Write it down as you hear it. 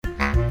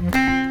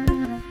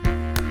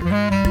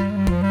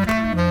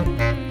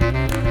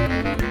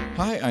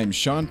I'm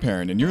Sean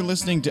Perrin, and you're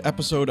listening to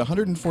episode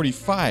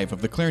 145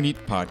 of the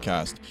Clarinet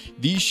Podcast,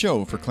 the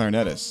show for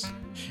clarinetists.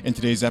 In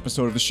today's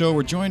episode of the show,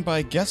 we're joined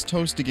by guest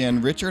host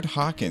again, Richard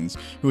Hawkins,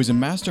 who is a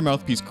master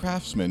mouthpiece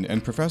craftsman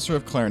and professor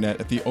of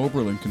clarinet at the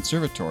Oberlin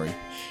Conservatory.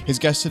 His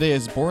guest today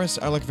is Boris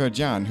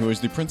Allakhverdyan, who is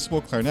the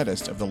principal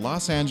clarinetist of the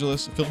Los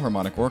Angeles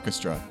Philharmonic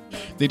Orchestra.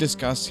 They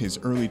discuss his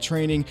early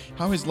training,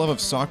 how his love of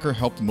soccer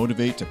helped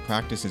motivate to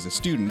practice as a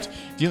student,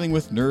 dealing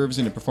with nerves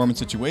in a performance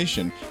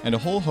situation, and a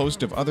whole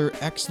host of other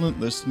excellent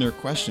listener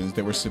questions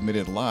that were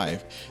submitted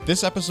live.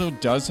 This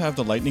episode does have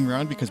the lightning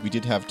round because we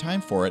did have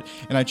time for it,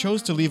 and I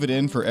chose to leave it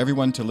in for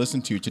everyone to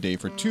listen to today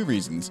for two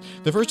reasons.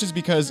 The first is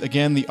because,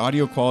 again, the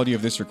audio quality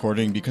of this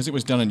recording, because it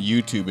was done on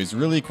YouTube, is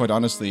really, quite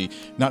honestly,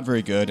 not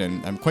very good,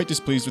 and I'm quite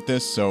displeased with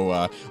this, so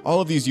all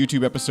of these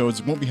YouTube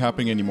episodes won't be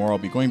happening anymore. I'll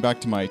be going back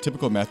to my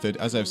typical method,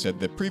 as I've said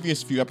the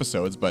previous few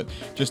episodes, but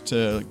just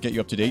to get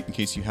you up to date in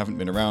case you haven't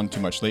been around too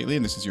much lately,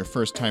 and this is your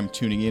first time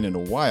tuning in a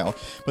while.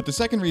 But the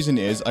second reason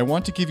is I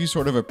want to give you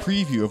sort of a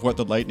preview of what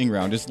the lightning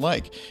round is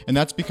like, and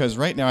that's because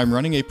right now I'm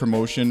running a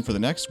promotion for the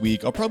next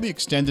week. I'll probably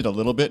extend it a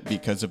little bit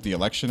because of the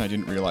election. I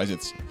didn't realize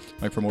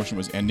my promotion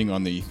was ending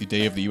on the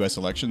day of the US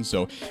election,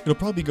 so it'll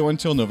probably go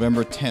until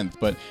November 10th,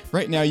 but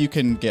right now you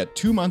can get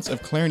 2 months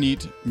of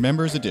Clarinet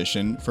Members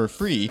Edition for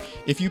free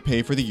if you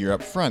pay for the year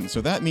up front.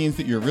 So that means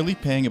that you're really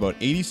paying about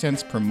 80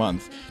 cents per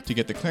month to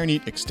get the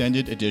Clarinet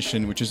Extended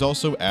Edition, which is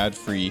also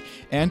ad-free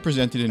and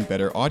presented in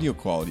better audio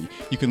quality.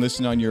 You can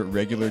listen on your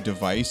regular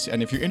device,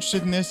 and if you're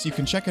interested in this, you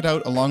can check it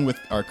out along with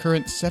our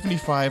current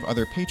 75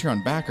 other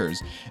Patreon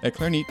backers at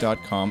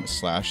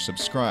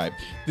clarinet.com/subscribe.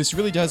 This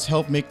really does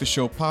help make the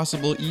show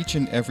possible each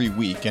and every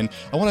week, and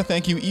I want to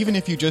thank you even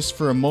if you just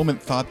for a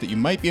moment thought that you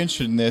might be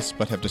interested in this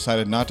but have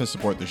decided not to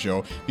support the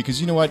show,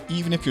 because you know what,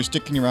 even if you're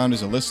sticking around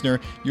as a listener,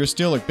 you're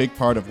still a big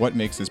part of what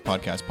makes this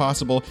podcast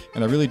possible,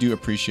 and I really do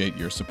appreciate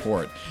your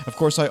support. Of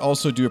course, I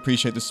also do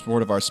appreciate the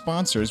support of our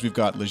sponsors. We've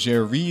got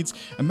Leger Reeds.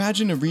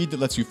 Imagine a reed that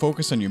lets you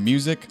focus on your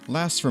music,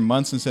 lasts for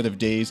months instead of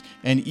days,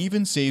 and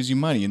even saves you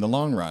money in the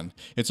long run.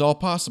 It's all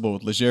possible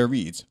with Leger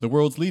Reeds, the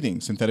world's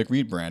leading synthetic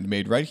reed brand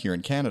made right here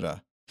in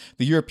Canada.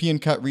 The European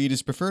cut reed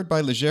is preferred by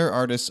Leger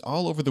artists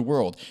all over the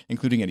world,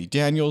 including Eddie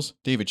Daniels,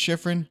 David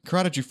Schifrin,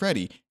 Corrado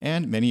Giuffretti,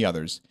 and many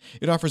others.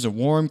 It offers a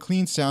warm,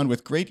 clean sound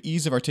with great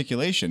ease of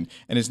articulation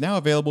and is now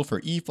available for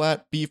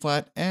E-flat,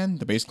 B-flat, and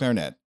the bass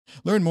clarinet.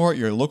 Learn more at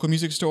your local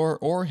music store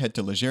or head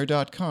to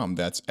leger.com.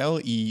 That's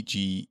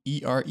legere.com.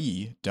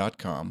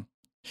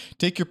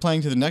 Take your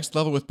playing to the next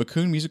level with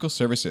Bakun Musical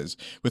Services.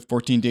 With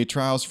 14-day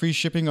trials, free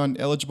shipping on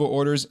eligible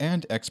orders,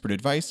 and expert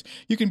advice,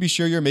 you can be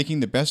sure you're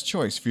making the best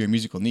choice for your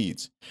musical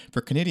needs. For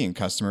Canadian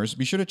customers,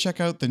 be sure to check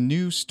out the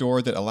new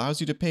store that allows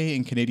you to pay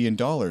in Canadian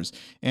dollars.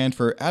 And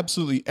for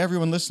absolutely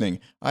everyone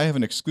listening, I have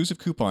an exclusive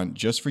coupon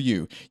just for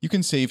you. You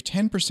can save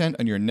 10%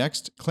 on your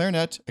next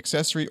clarinet,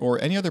 accessory, or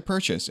any other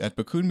purchase at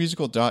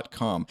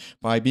bakunmusical.com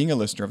by being a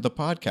listener of the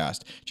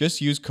podcast.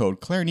 Just use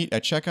code Clarinet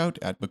at checkout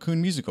at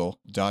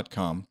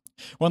bakunmusical.com.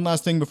 One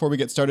last thing before we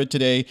get started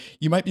today.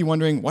 You might be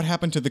wondering what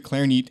happened to the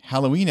Clarinet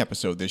Halloween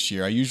episode this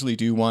year. I usually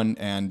do one,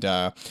 and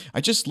I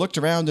just looked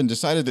around and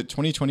decided that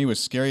 2020 was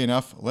scary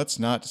enough. Let's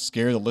not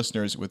scare the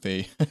listeners with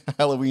a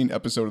Halloween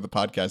episode of the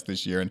podcast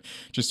this year and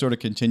just sort of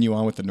continue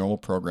on with the normal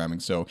programming.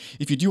 So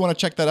if you do want to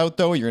check that out,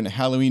 though, you're in a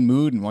Halloween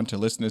mood and want to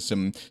listen to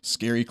some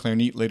scary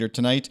clarinet later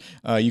tonight,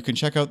 you can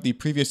check out the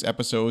previous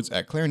episodes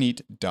at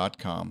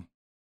clarinet.com.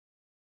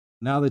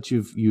 Now that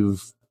you've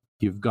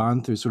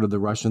gone through sort of the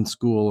Russian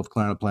school of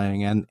clarinet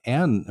playing and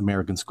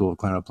American school of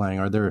clarinet playing,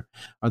 are there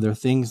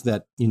things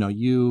that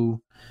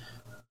you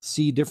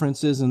see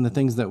differences in the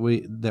things that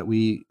we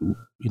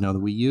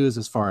use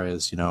as far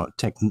as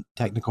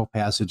technical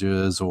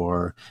passages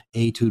or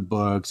etude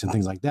books and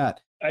things like that?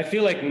 I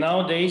feel like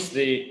nowadays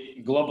the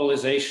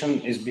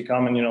globalization is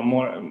becoming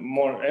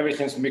more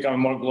everything's becoming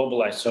more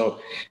globalized. So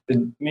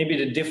maybe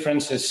the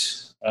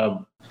differences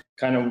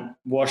kind of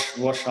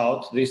wash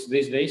out these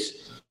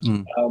days.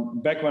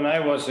 Back when I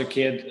was a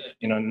kid,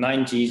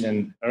 90s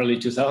and early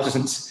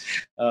 2000s,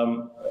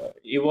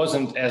 it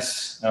wasn't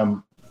as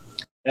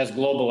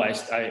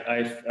globalized.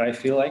 I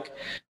feel like.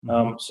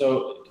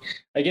 So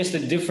I guess the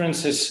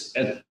differences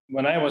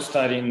when I was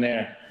studying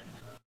there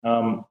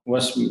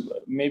was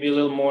maybe a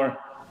little more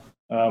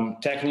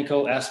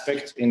technical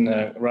aspect in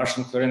the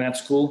Russian clarinet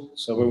school.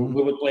 So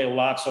we would play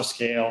lots of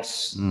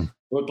scales. We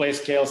would play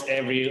scales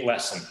every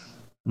lesson.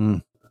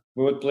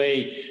 We would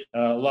play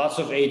lots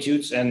of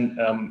etudes, and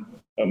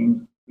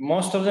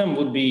most of them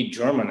would be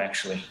German,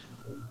 actually,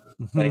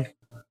 like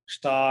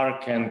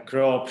Stark and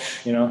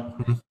Kropsch.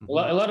 A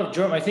lot of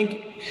German. I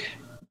think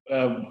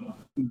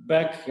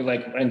back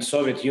like in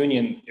Soviet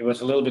Union, it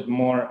was a little bit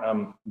more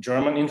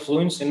German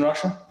influence in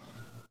Russia,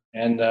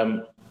 and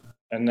then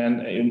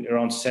in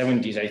around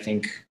 70s, I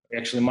think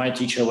actually my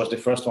teacher was the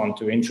first one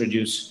to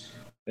introduce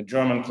the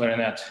German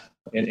clarinet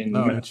in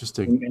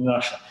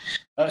Russia.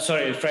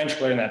 French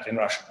clarinet in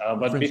Russia.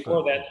 But French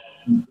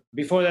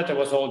before that, it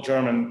was all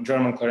German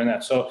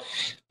clarinet. So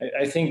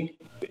I think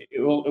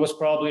it was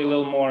probably a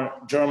little more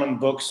German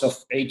books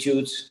of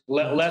etudes,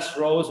 less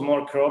rows,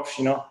 more crops,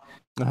 some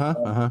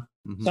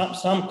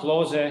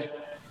close,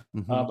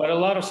 but a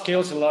lot of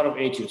scales, a lot of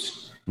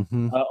etudes.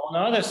 On the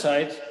other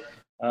side,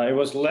 it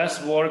was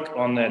less work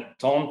on the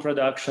tone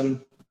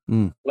production,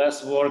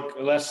 less work,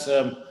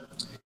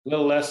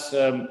 little less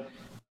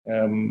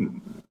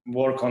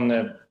work on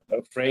the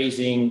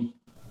phrasing.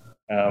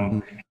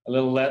 A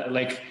little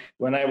like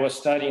when I was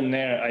studying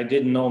there, I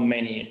didn't know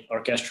many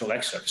orchestral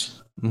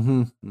excerpts.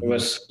 It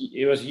was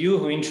you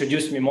who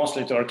introduced me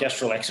mostly to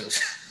orchestral excerpts.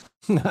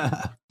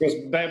 Because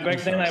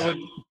back then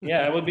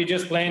I would be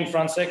just playing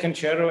Francais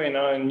concerto,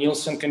 and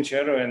Nielsen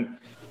concerto, and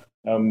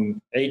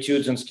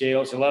etudes and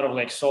scales, a lot of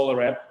like solo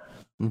rep.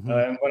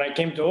 And when I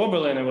came to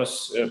Oberlin, it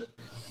was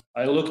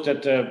I looked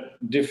at a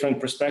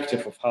different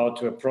perspective of how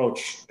to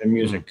approach the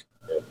music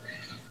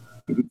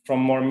from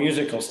more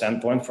musical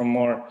standpoint, from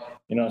more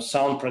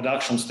sound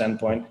production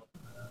standpoint,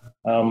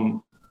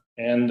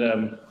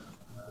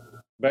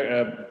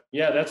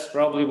 that's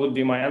probably would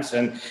be my answer.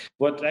 And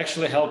what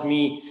actually helped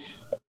me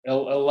a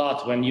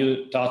lot when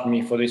you taught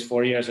me for these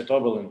 4 years at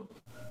Oberlin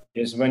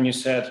is when you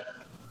said,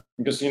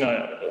 because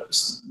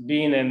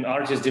being an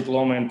artist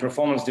diploma and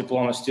performance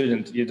diploma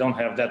student, you don't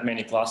have that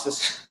many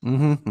classes.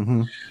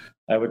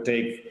 I would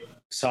take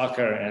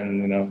soccer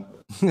and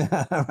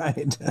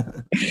right.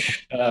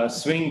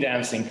 Swing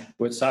dancing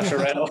with Sasha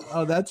Rattle.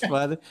 Oh, that's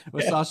fun.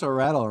 With Sasha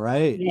Rattle,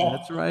 right? Yeah.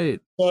 That's right.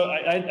 So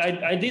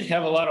I did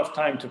have a lot of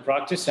time to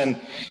practice,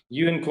 and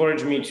you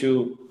encouraged me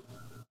to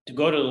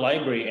go to the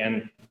library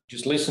and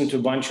just listen to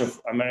a bunch of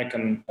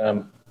American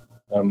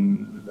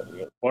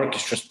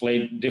orchestras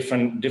play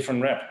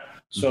different rep.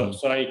 So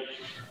I,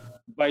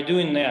 by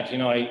doing that,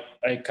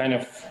 I kind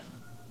of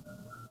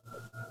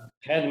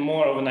had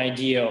more of an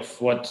idea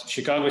of what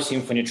Chicago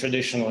Symphony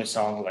traditionally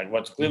sounds like,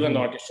 what Cleveland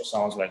Orchestra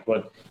sounds like,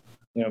 what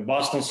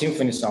Boston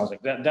Symphony sounds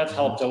like. That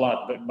helped a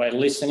lot. But by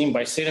listening,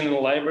 by sitting in the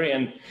library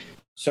and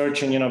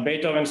searching,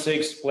 Beethoven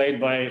 6 played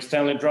by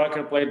Stanley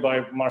Drucker, played by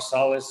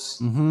Marsalis,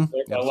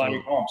 played by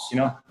Larry Holmes,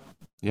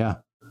 Yeah.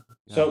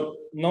 So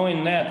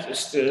knowing that,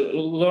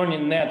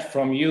 learning that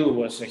from you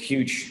was a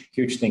huge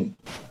thing.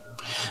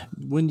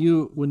 When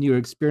you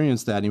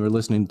experienced that and you were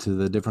listening to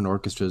the different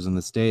orchestras in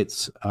the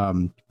States,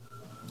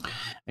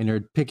 and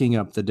you're picking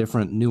up the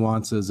different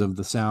nuances of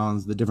the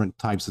sounds, the different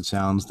types of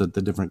sounds that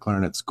the different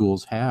clarinet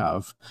schools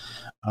have,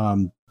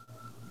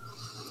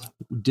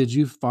 did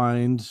you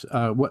find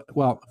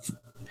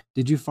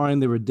did you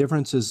find there were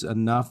differences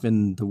enough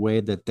in the way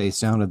that they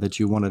sounded that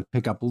you wanted to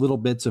pick up little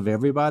bits of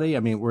everybody? I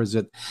mean, was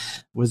it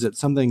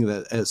something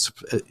that is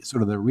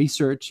sort of the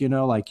research,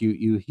 like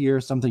you hear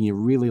something, you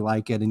really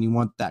like it and you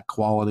want that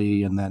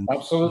quality, and then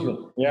absolutely,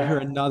 you hear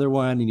another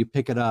one and you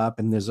pick it up,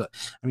 and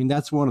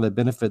that's one of the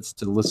benefits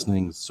to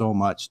listening so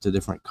much to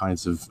different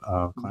kinds of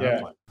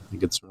clarinet playing. I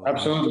think it's really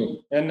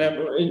absolutely nice.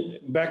 And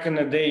back in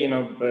the day,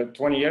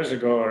 20 years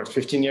ago or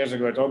 15 years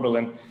ago at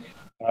Oberlin,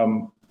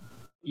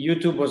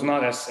 YouTube was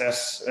not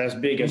as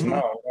big as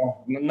now.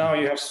 Now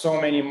you have so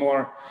many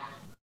more.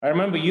 I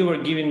remember you were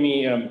giving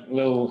me a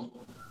little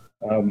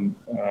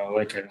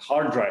like a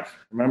hard drive.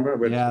 Remember?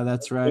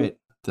 That's right.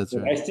 That's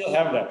right. I still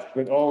have that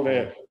with all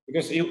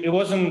because it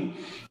wasn't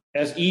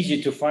as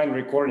easy to find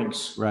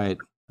recordings. Right.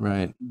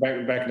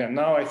 Back then.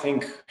 Now I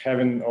think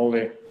having all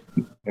the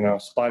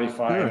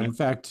Spotify. Sure.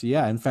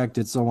 In fact,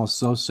 it's almost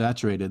so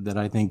saturated that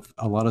I think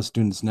a lot of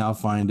students now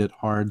find it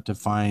hard to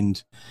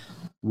find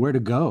where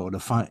to go to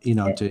find,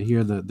 to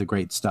hear the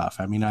great stuff.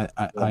 I mean,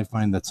 I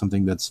find that's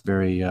something that's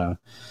very,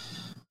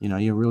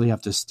 you really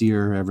have to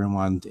steer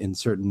everyone in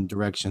certain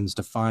directions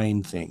to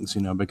find things,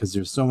 because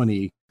there's so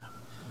many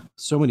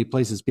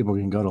places people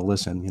can go to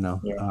listen,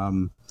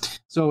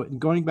 So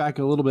going back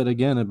a little bit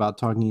again about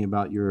talking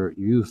about your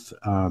youth,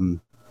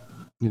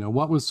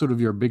 what was sort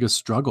of your biggest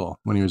struggle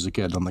when you was a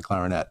kid on the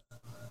clarinet?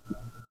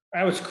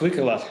 I was quick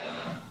a lot.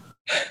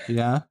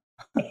 Yeah.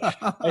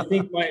 I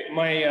think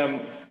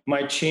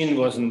my chin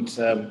wasn't,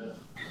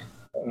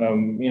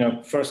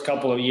 first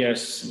couple of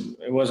years,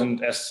 it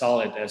wasn't as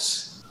solid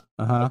as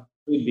it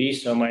would be.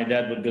 So my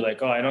dad would be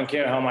like, I don't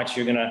care how much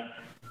you're going to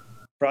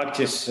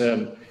practice.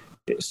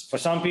 For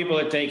some people,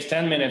 it takes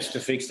 10 minutes to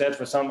fix that.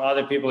 For some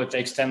other people, it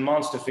takes 10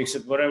 months to fix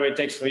it. Whatever it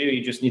takes for you,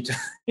 you just need to,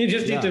 need to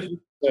fix it.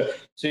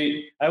 So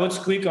I would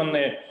squeak on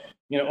the,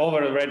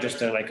 over the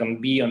register, like on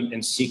B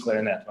and C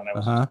clarinet when I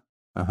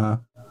was.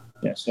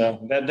 Yeah, so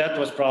that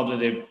was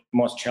probably the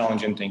most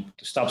challenging thing,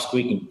 to stop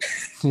squeaking.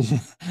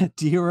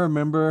 Do you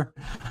remember?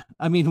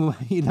 I mean,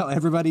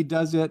 everybody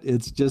does it.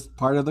 It's just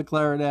part of the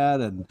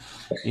clarinet, and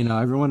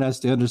everyone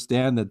has to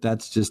understand that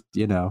that's just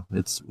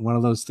it's one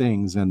of those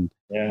things. And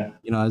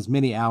as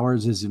many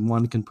hours as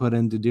one can put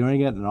into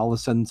doing it, and all of a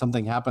sudden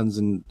something happens,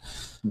 and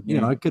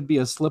it could be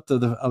a slip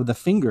of the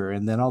finger,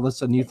 and then all of a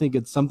sudden you think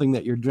it's something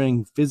that you're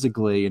doing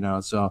physically.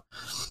 So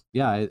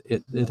yeah,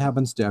 it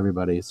happens to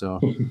everybody. So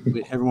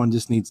everyone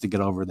just needs to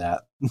get over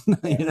that.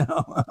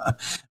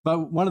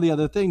 But one of the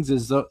other things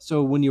is,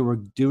 so when you were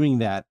doing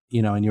that,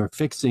 and you were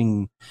fixing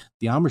fixing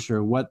the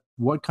embouchure,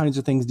 what kinds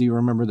of things do you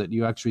remember that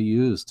you actually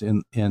used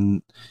in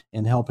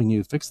helping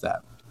you fix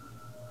that?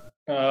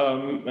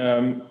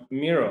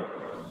 Mirror.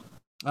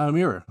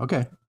 Mirror.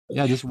 Okay.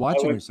 Yeah, just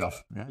watching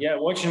yourself. Yeah,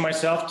 watching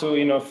myself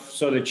to,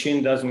 so the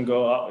chin doesn't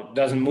go out,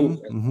 doesn't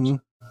move. Mm-hmm.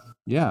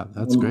 Yeah,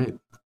 that's great.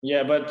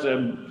 Yeah, but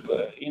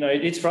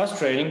it's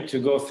frustrating to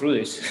go through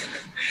this.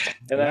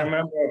 And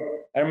yeah.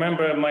 I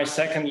remember my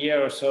second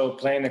year or so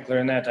playing the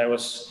clarinet. I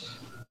was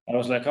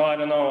like, I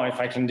don't know if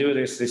I can do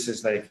this. This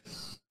is like,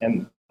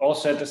 and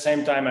also at the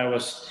same time, I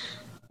was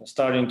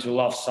starting to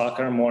love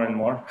soccer more and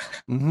more.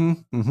 Mm-hmm.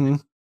 Mm-hmm.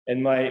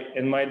 And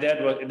my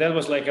dad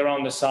was like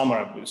around the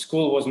summer.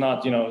 School was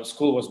not,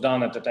 school was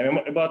done at the time,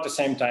 about the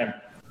same time,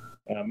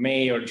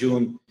 May or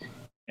June.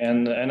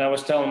 And I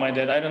was telling my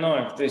dad, I don't know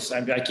if this,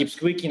 I keep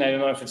squeaking. I don't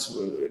know if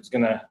it's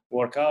gonna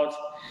work out.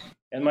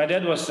 And my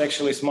dad was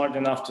actually smart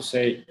enough to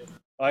say,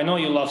 I know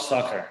you love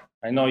soccer.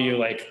 I know you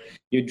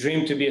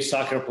dream to be a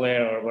soccer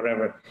player or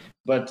whatever.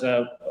 But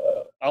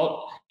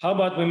how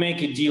about we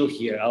make a deal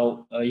here?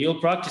 You'll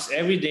practice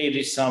every day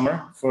this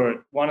summer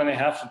for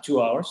 1.5 to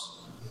 2 hours,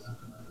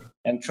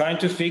 and trying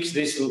to fix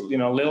these,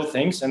 little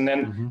things, and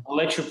then I'll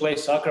let you play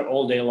soccer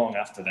all day long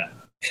after that.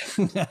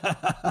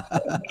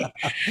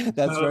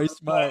 That's very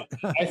smart.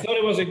 I thought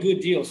it was a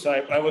good deal, so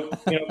I would,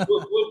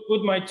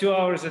 put my 2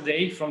 hours a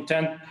day from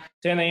 10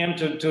 a.m.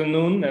 to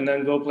noon, and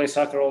then go play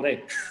soccer all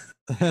day.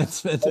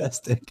 That's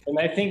fantastic. And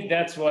I think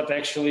that's what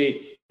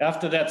actually,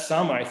 after that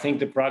summer, I think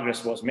the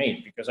progress was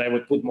made, because I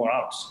would put more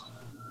hours.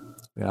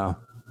 Yeah.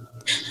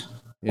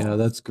 Yeah,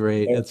 that's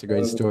great. That's a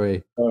great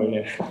story. Oh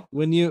yeah.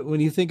 When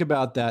you think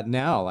about that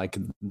now, like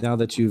now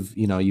that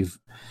you've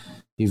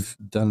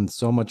done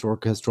so much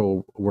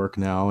orchestral work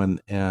now,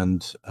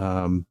 and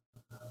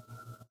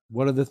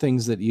what are the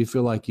things that you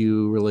feel like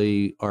you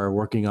really are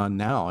working on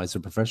now as a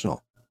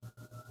professional?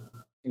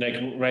 Like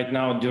right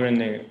now during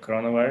the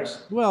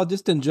coronavirus? Well,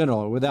 just in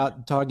general,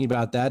 without talking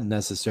about that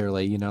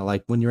necessarily,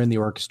 like when you're in the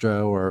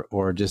orchestra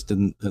or just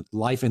in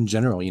life in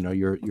general,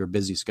 your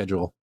busy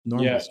schedule.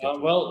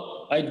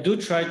 Well, I do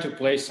try to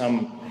play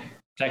some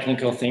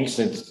technical things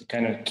that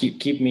kind of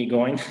keep me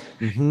going.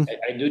 Mm-hmm.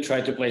 I do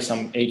try to play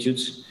some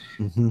etudes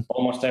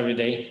almost every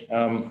day.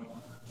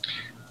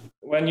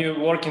 When you're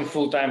working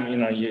full time,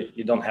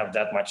 you don't have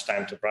that much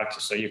time to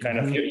practice. So your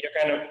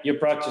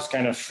practice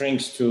kind of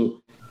shrinks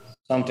to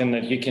something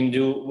that you can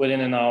do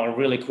within an hour,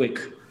 really quick.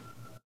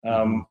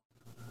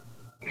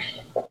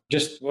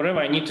 Just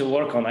whatever I need to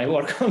work on, I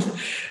work on,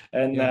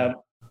 and.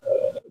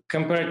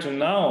 Compared to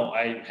now,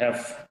 I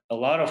have a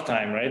lot of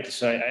time, right?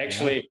 So I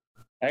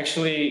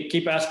actually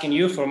keep asking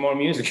you for more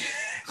music.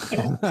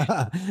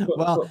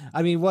 Well,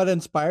 I mean, what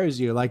inspires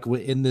you? Like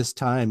in this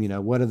time,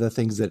 what are the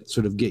things that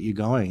sort of get you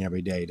going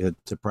every day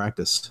to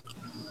practice?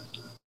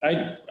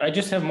 I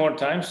just have more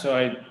time, so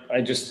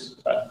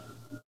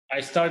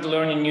I start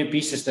learning new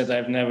pieces that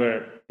I've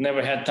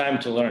never had time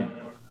to learn.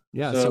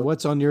 Yeah. So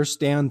what's on your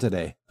stand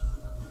today?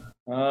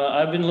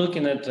 I've been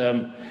looking at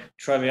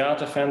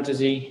Traviata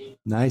Fantasy.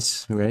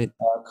 Nice, great.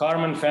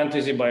 Carmen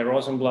Fantasy by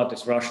Rosenblatt,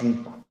 this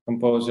Russian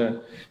composer.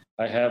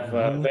 I have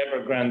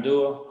Weber Grand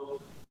Duo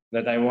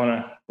that I want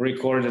to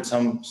record at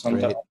some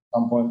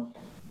point.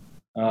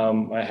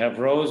 I have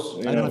Rose.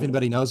 I don't know if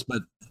anybody knows,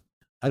 but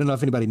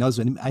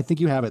I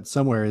think you have it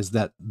somewhere. Is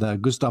that the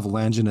Gustav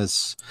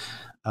Langenus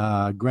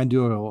Grand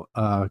Duo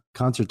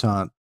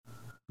Concertant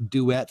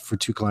duet for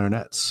 2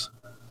 clarinets?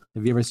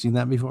 Have you ever seen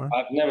that before?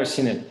 I've never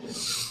seen it.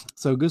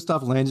 So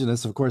Gustav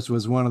Langenus, of course,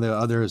 was one of the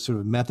other sort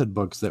of method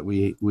books that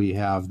we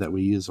have that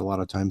we use a lot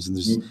of times. And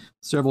there's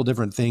several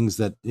different things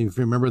that, if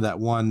you remember that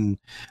one,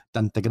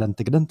 that's out of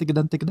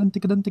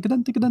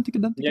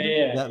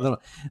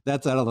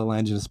the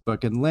Langenus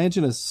book. And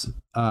Langenus,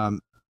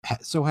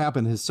 so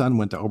happened his son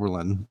went to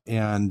Oberlin,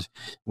 and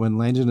when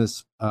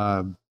Langenus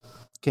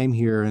came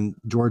here, and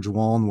George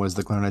Wallen was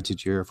the clarinet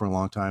teacher here for a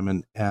long time,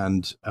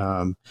 and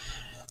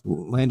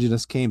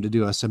Langenus came to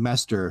do a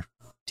semester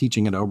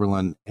teaching at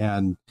Oberlin,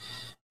 and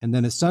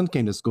then his son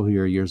came to school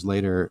here years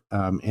later,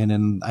 and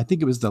in I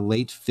think it was the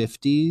late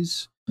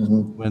 50s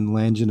when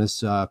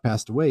Langenus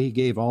passed away. He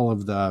gave all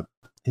of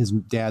his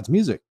dad's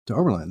music to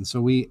Oberlin,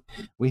 so we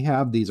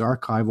have these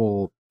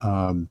archival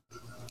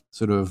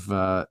sort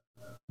of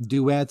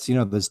duets,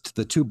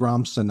 the 2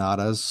 Brahms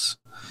sonatas,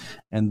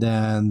 and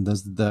then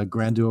the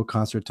Grand Duo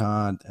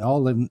Concertant,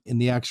 all in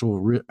the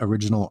actual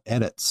original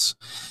edits.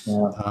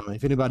 Yeah.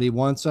 If anybody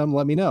wants them,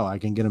 let me know. I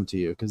can get them to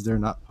you, because they're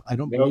not. I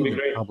don't believe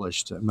they're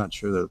published. I'm not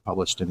sure they're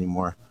published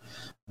anymore.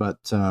 But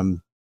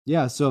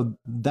so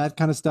that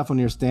kind of stuff on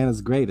your stand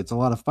is great. It's a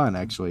lot of fun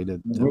actually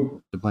to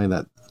play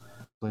that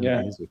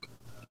music.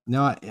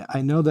 Now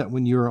I know that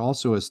when you were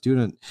also a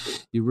student,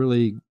 you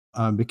really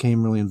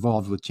became really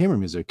involved with chamber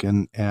music,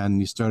 and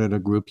you started a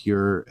group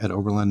here at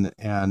Oberlin,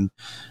 and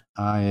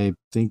I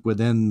think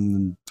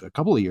within a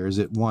couple of years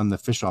it won the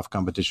Fischoff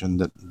competition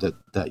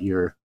that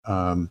year.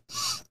 And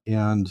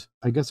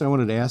I guess I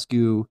wanted to ask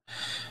you,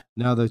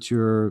 now that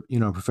you're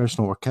a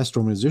professional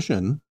orchestral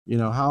musician,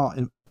 how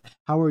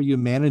how are you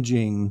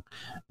managing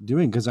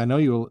doing? Because I know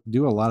you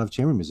do a lot of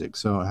chamber music.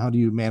 So how do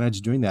you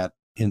manage doing that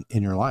in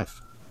your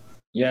life?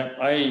 Yeah,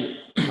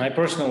 I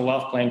personally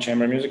love playing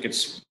chamber music.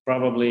 It's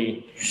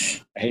probably,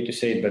 I hate to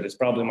say it, but it's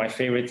probably my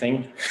favorite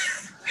thing.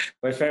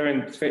 My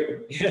favorite.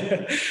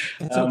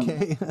 It's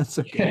okay. That's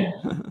okay.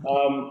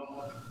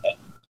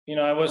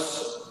 I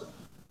was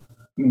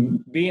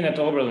being at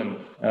Oberlin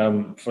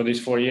for these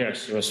 4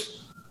 years. It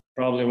was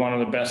probably one of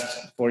the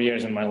best 4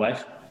 years in my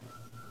life.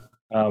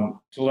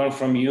 To learn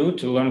from you,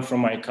 to learn from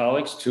my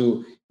colleagues,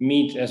 to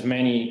meet as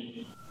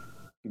many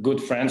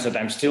good friends that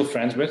I'm still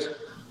friends with.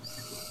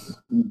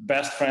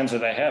 Best friends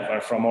that I have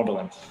are from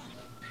Oberlin.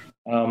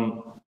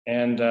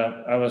 And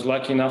I was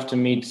lucky enough to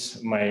meet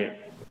my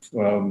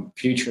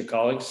future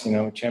colleagues,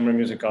 chamber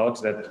music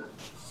colleagues, that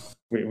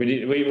we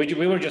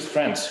were just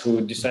friends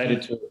who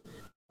decided to,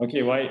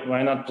 okay,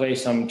 why not play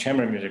some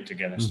chamber music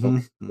together? So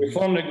we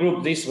formed a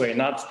group this way,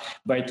 not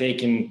by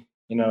taking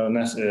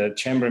a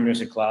chamber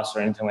music class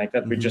or anything like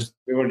that. We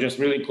were just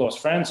really close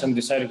friends and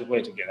decided to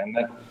play together. And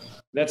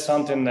that's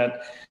something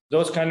that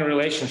those kind of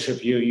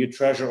relationship you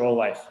treasure all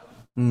life,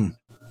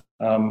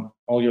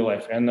 all your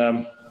life.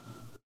 And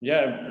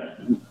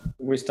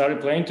we started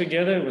playing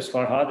together. It was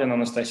Farhad and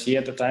Anastasia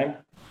at the time,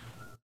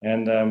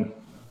 and I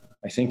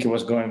think it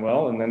was going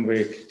well. And then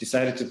we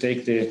decided to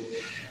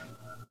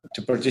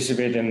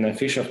participate in the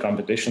Fischer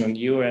competition. And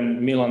you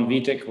and Milan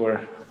Vitek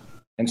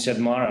and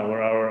Sedmara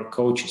were our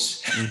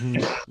coaches.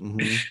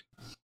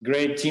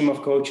 Great team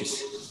of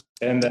coaches.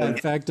 And in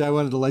fact, I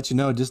wanted to let you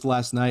know, just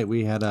last night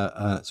we had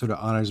a sort of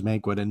honors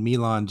banquet, and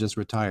Milan just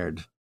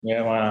retired.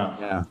 Yeah, wow.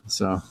 Yeah,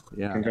 so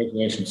yeah.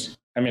 Congratulations.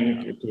 I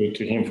mean,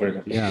 to him for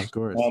it. Yeah, of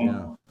course.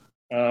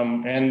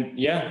 And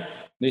yeah,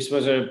 this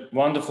was a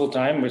wonderful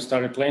time. We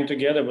started playing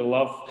together. We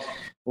love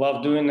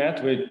doing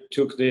that. We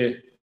took the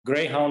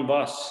Greyhound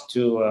bus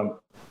to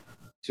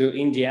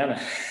Indiana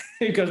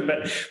because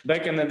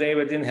back in the day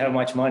we didn't have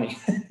much money.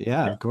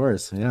 Yeah, of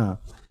course. Yeah.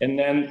 And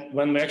then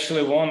when we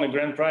actually won the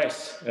grand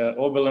prize,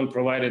 Oberlin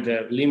provided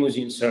a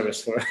limousine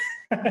service for.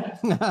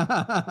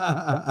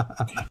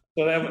 So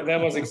that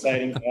was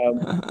exciting.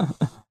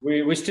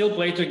 We still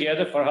play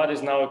together. Farhad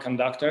is now a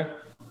conductor.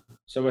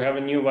 So we have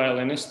a new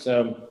violinist,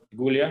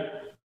 Gulia.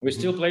 We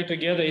still play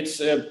together.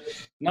 It's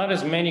not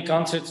as many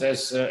concerts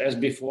as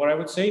before, I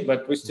would say,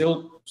 but we're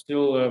still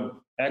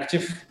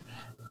active.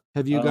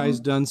 Have you guys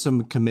done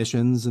some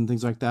commissions and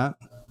things like that?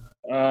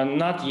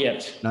 Not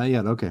yet. Not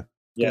yet. Okay.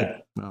 Yeah.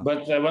 Wow.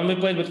 But when we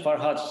played with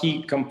Farhad,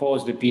 he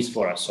composed the piece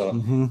for us. So.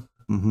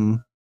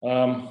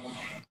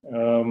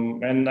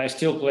 And I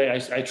still play.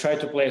 I try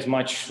to play as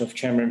much of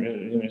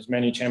as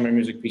many chamber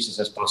music pieces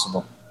as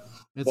possible.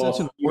 It's such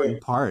an important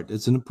part.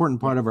 It's an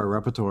important part of our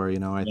repertoire.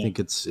 I think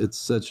it's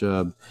such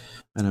an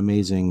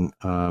amazing,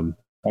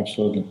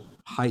 absolutely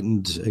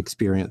heightened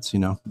experience.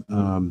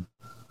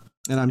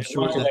 And I'm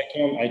sure that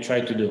I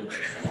try to do.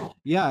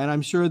 Yeah, and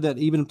I'm sure that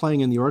even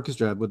playing in the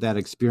orchestra with that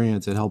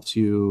experience, it helps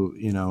you,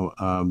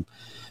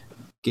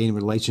 gain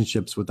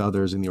relationships with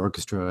others in the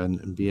orchestra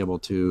and be able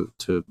to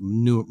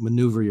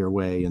maneuver your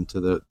way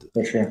into the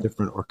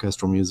different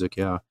orchestral music.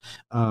 Yeah.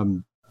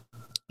 I've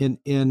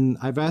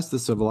asked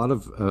this of a lot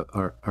of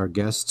our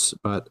guests,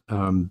 but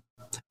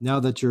now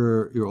that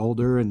you're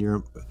older and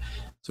you're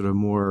sort of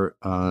more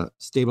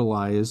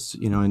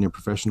stabilized, in your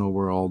professional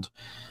world,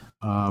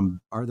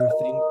 are there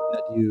things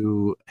that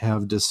you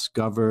have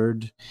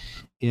discovered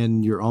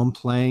in your own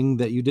playing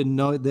that you didn't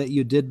know that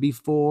you did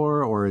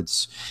before, or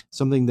it's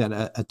something that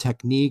a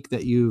technique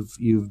that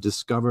you've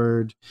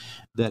discovered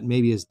that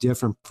maybe is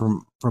different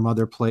from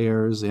other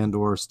players and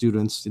or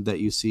students that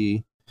you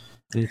see?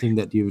 Anything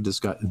that you've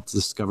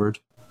discovered?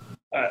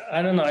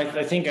 I don't know.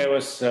 I think I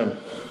was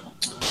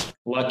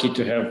lucky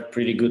to have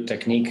pretty good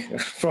technique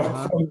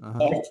from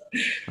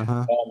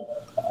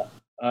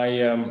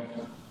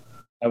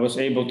I was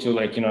able to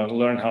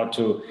learn how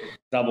to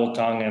double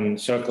tongue and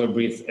circular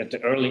breathe at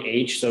the early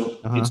age. So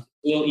it's a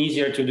little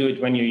easier to do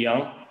it when you're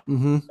young,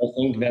 I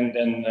think,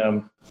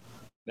 than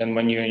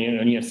when you're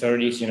in your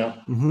 30s,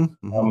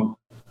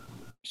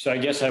 So I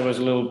guess I was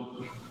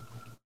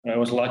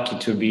lucky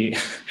to be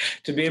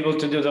able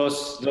to do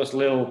those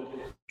little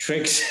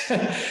tricks.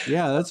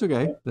 Yeah, that's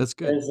okay. That's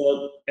good.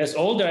 As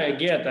older I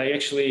get, I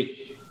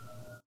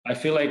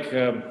feel like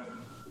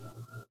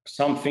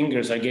some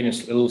fingers are getting a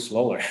little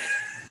slower.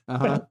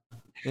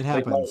 It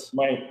happens. Like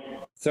my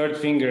third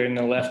finger in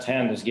the left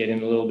hand is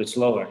getting a little bit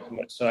slower.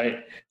 So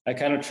I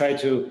kind of try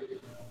to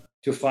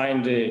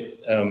find the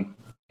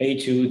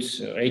etude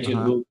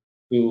book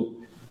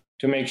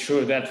to make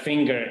sure that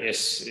finger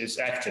is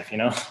active,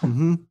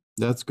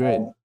 That's great.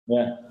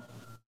 Yeah.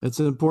 It's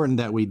important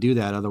that we do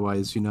that.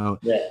 Otherwise,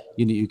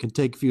 you can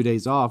take a few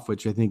days off,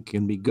 which I think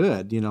can be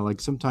good.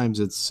 Like sometimes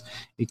it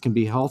can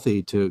be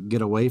healthy to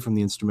get away from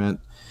the instrument.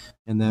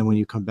 And then when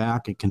you come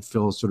back, it can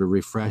feel sort of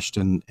refreshed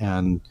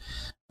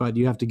but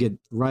you have to get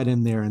right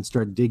in there and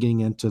start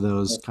digging into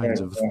those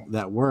kinds of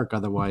that work.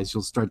 Otherwise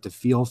you'll start to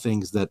feel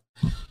things that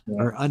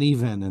are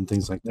uneven and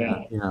things like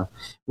that.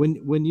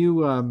 When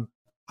you,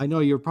 I know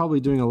you're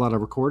probably doing a lot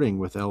of recording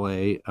with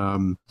LA,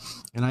 and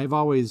I've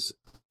always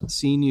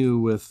seen you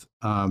with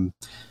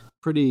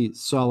pretty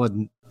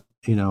solid,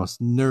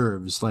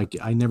 nerves. Like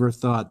I never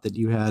thought that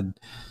you had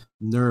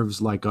nerves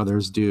like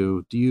others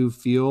do. Do you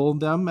feel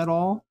them at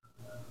all?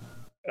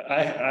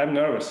 I'm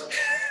nervous.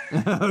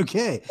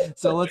 Okay,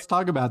 so let's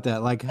talk about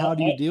that. Like, how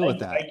do you deal with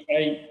that?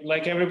 I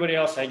like everybody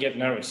else, I get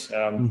nervous.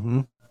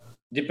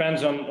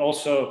 Depends on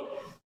also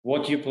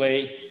what you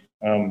play,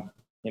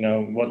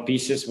 what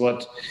pieces,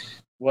 what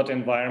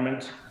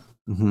environment.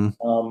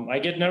 I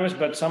get nervous,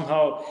 but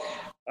somehow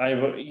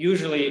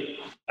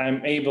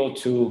I'm able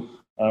to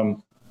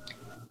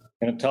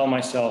tell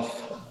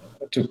myself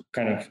to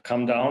kind of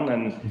calm down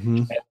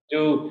and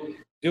do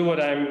what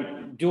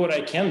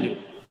I can do.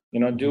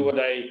 Do what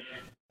I'm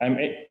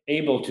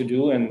able to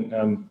do,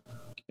 and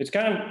it's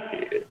kind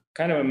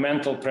of a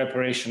mental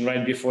preparation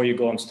right before you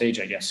go on stage,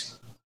 I guess.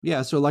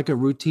 Yeah, so like a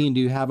routine.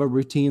 Do you have a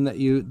routine that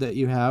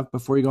you have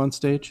before you go on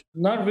stage?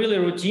 Not really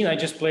a routine. I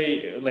just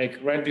play, like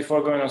right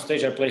before going on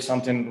stage, I play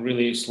something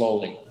really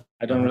slowly.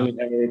 I don't really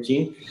have a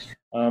routine.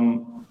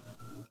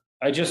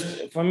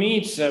 For me,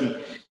 it's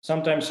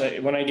sometimes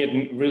when I get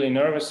really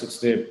nervous,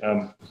 it's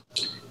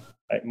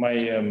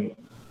my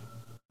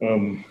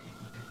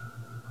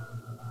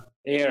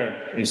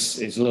air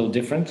is a little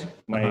different.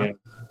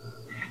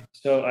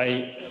 So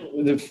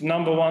the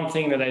number one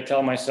thing that I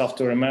tell myself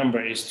to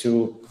remember is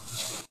to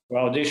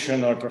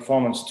audition or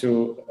performance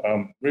to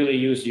really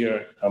use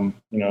your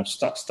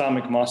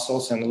stomach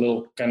muscles and a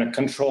little kind of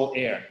control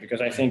air,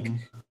 because I think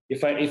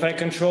if I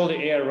control the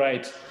air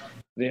right,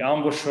 the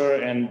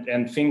embouchure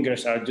and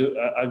fingers are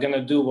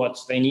gonna do what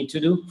they need to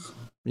do.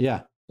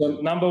 Yeah.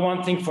 So number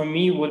one thing for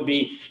me would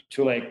be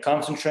to like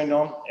concentrate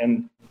on,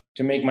 and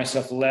to make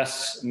myself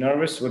less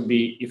nervous would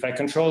be, if I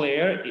control the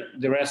air,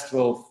 the rest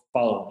will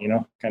follow,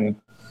 kind of.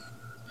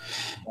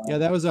 Yeah,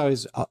 that was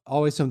always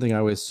something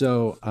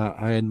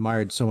I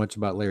admired so much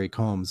about Larry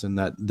Combs, and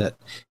that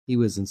he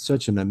was in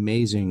such an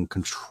amazing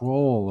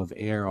control of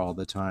air all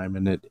the time.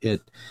 And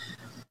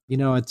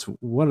it's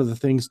one of the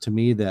things to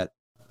me that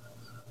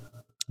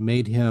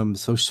made him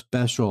so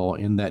special,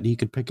 in that he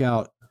could pick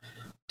out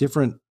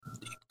different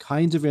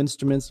kinds of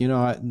instruments.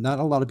 Not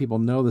a lot of people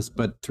know this,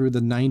 but through the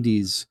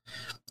 90s,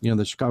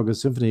 the Chicago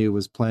Symphony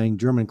was playing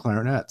German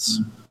clarinets.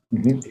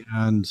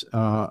 And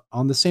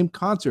on the same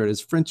concert as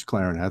French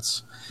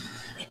clarinets,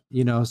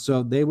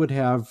 so they would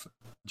have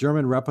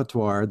German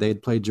repertoire,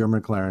 they'd play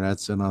German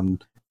clarinets, and on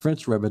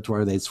French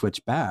repertoire, they'd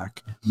switch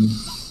back.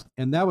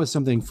 And that was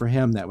something for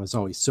him that was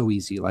always so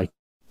easy. Like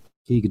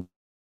he could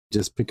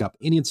just pick up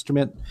any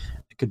instrument.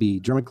 It could be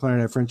German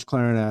clarinet, French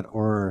clarinet,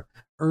 or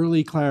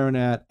early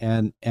clarinet,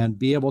 and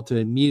be able to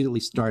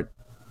immediately start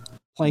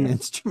playing the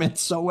instrument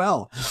so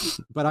well.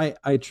 But I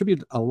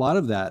attribute a lot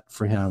of that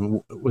for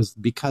him was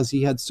because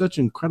he had such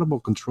incredible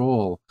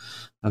control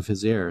of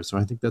his air. So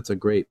I think that's a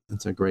great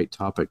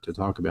topic to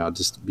talk about,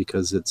 just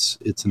because it's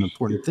an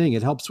important thing.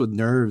 It helps with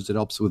nerves, it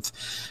helps with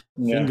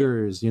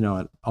fingers,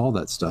 and all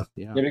that stuff.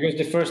 Yeah, because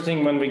the first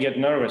thing when we get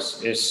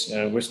nervous is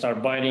we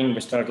start biting,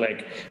 we start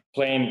like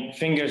playing,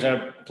 fingers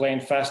are playing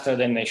faster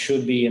than they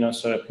should be,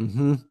 so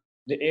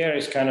the air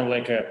is kind of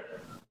like an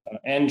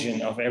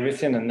engine of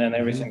everything, and then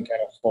everything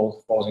kind of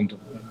falls into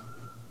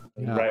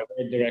the right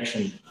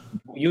direction.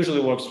 Usually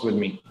works with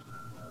me.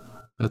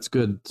 That's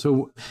good.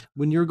 So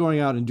when you're going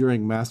out and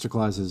doing master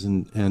classes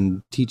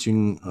and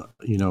teaching,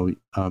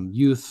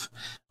 youth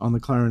on the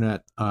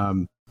clarinet,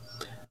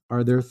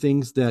 are there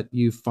things that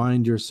you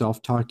find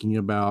yourself talking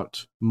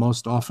about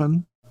most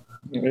often?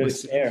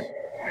 It's air.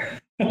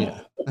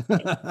 Yeah,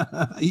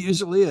 it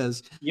usually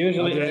is.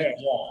 Air.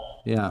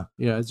 Yeah.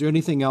 Is there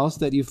anything else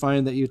that you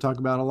find that you talk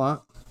about a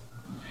lot?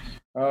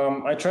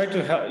 I try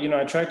to help.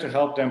 I try to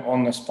help them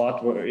on the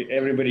spot, where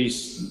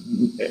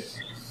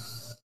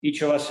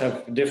each of us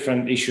have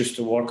different issues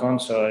to work on.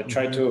 So I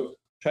try to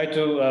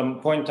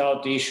point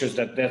out the issues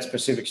that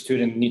specific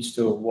student needs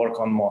to work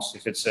on most.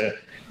 If it's a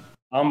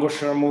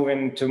embouchure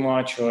moving too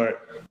much,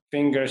 or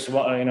fingers,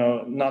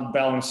 not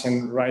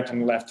balancing right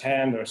and left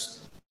hand, or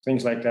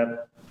things like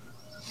that.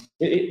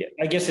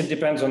 I guess it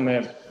depends on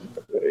the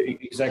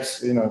exact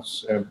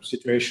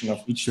situation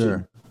of each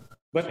student.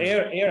 But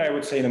air, I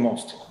would say the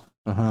most.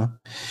 And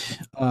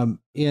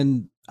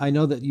I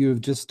know that you've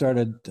just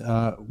started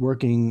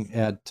working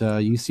at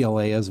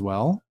UCLA as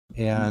well,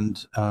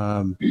 and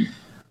I'm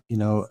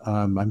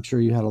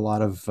sure you had a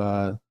lot of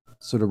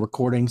sort of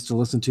recordings to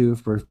listen to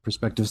for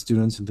prospective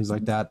students and things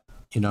like that.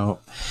 Do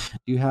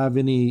you have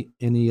any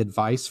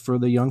advice for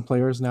the young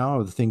players now,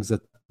 or the things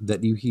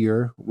that you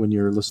hear when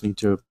you're listening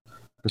to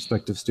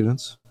prospective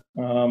students?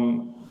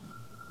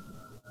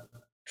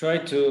 Try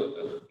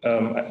to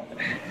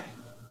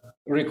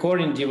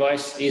recording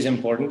device is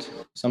important.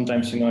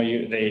 Sometimes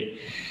they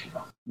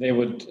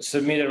would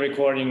submit a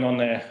recording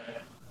on a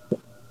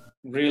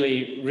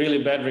really,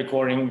 really bad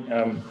recording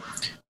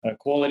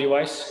quality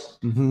wise.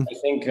 I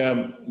think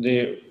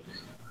the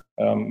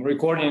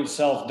recording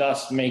itself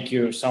does make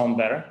you sound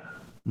better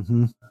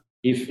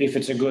if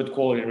it's a good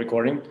quality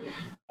recording.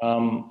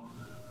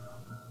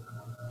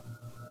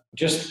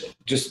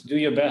 just do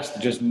your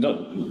best. Just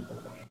don't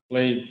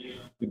play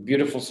with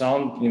beautiful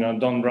sound.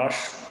 Don't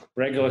rush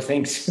regular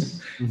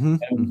things,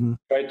 and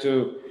try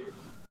to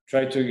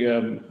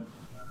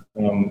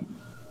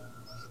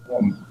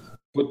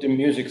put the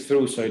music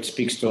through so it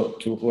speaks to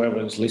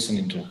whoever is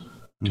listening to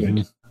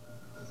it.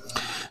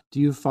 Do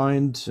you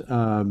find,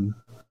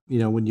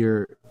 when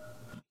you're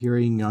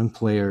hearing young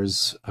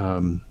players,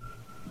 do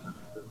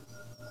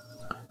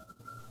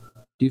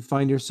you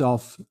find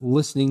yourself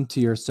listening to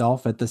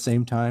yourself at the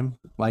same time?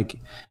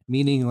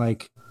 Meaning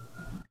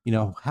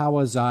how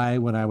was I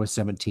when I was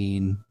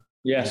 17?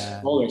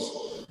 Yes, always.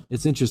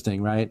 It's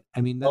interesting, right?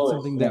 I mean, that's always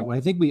something that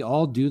I think we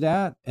all do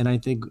that. And I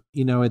think,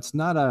 it's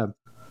not a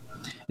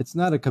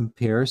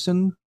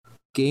comparison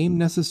game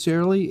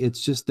necessarily.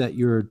 It's just that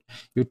you're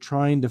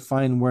trying to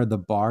find where the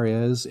bar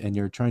is, and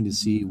you're trying to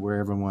see where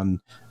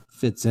everyone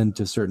fits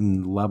into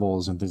certain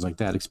levels and things like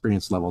that,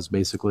 experience levels,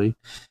 basically.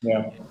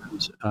 Yeah.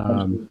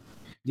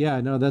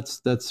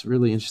 That's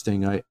really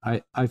interesting.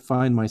 I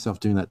find myself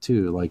doing that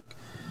too.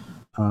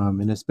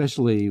 And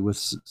especially with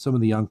some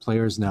of the young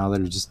players now that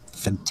are just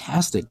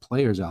fantastic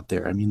players out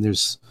there. I mean,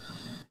 it's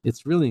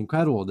really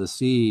incredible to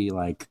see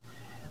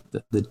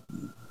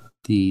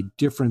the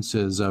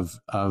differences of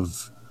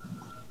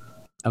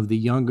the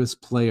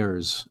youngest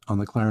players on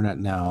the clarinet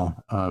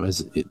now,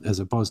 as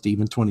opposed to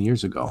even 20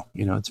 years ago.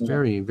 It's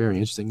very, very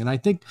interesting. And I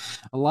think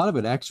a lot of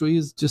it actually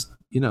is just,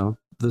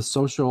 the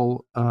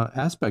social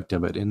aspect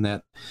of it, in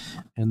that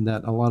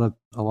a lot of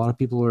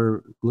people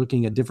are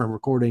looking at different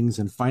recordings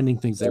and finding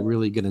things they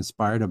really get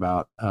inspired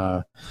about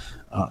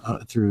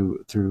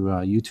through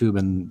YouTube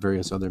and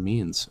various other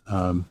means.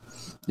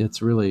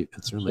 It's really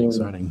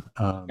exciting.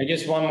 I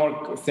guess one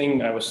more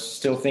thing, I was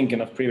still thinking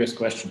of previous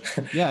question.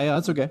 Yeah,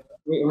 that's okay.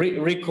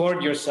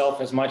 Record yourself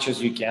as much as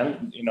you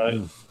can,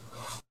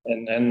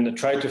 and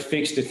try to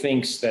fix the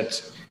things that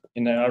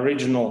in the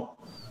original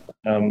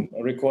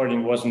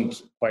recording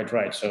wasn't quite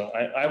right. So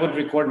I would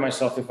record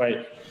myself if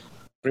I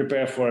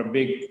prepare for a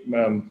big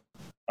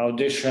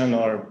audition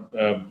or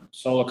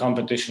solo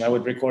competition. I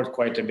would record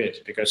quite a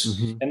bit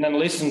and then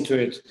listen to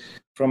it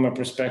from a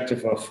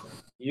perspective of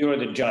you're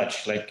the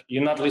judge.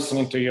 You're not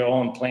listening to your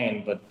own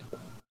playing, but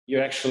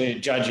you're actually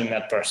judging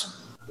that person.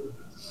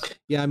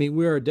 Yeah, I mean,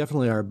 we are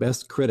definitely our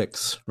best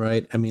critics,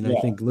 right? I mean, I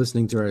think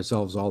listening to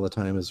ourselves all the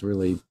time is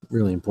really,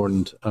 really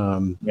important.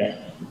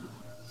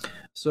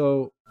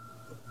 So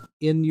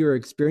in your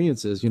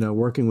experiences,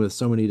 working with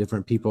so many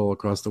different people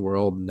across the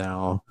world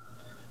now,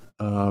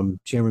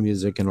 chamber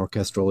music and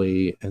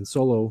orchestrally and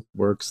solo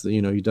works,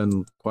 you've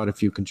done quite a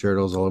few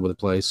concertos all over the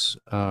place,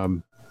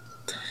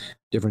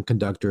 different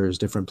conductors,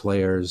 different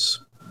players.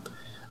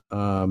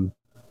 Are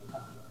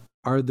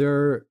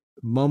there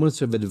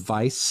moments of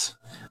advice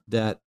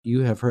that you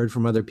have heard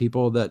from other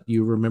people that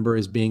you remember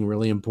as being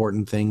really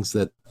important things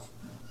that,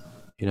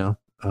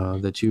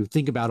 that you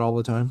think about all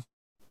the time?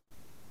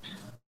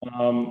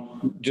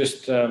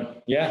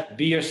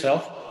 Be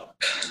yourself.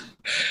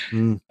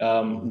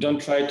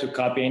 Don't try to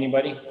copy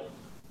anybody.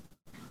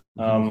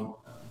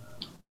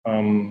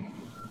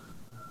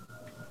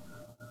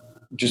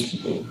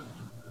 Just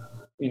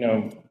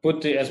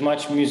put as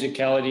much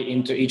musicality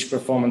into each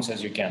performance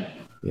as you can.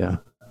 Yeah.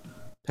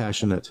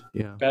 Passionate.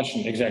 Yeah.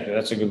 Passion. Exactly.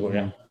 That's a good word.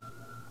 Yeah.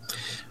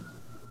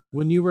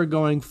 When you were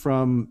going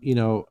from,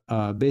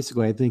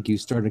 basically, I think you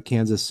started in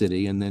Kansas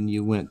City and then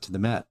you went to the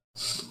Met.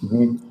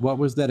 What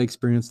was that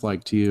experience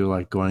like to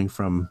you? Going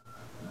from,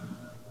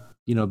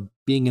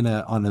 being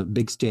on a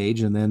big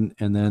stage and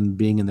then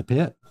being in the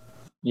pit?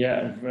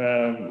 Yeah,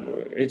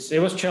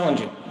 it was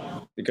challenging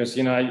because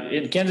in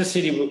Kansas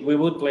City we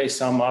would play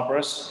some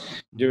operas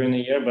during the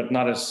year, but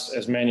not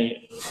as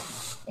many,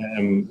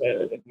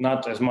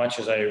 not as much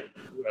as I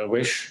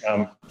wish.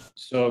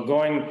 So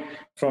going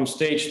from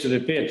stage to the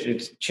pit,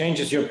 it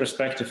changes your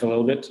perspective a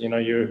little bit.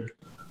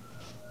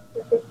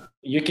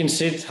 You can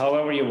sit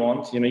however you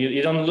want.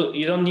 You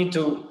don't need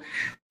to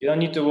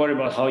worry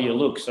about how you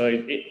look.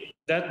 So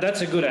that's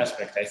a good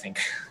aspect, I think.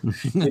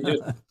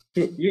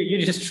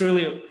 You're just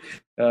truly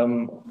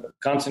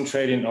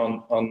concentrating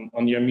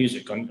on your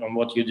music, on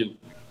what you do.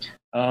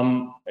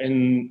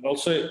 And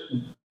also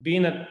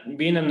being at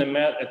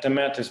the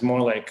Met is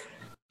more like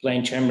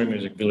playing chamber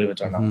music, believe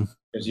it or not,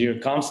 because your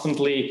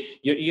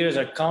ears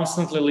are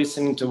constantly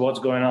listening to what's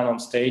going on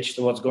stage,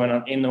 to what's going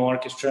on in the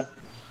orchestra.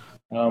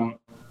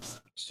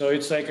 So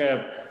it's like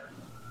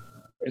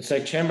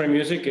chamber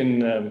music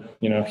in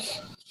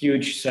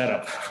huge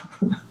setup.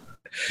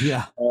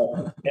 Yeah.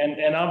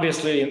 And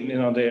obviously,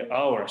 the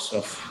hours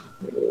of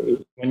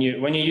when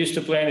you used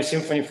to play in a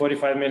symphony,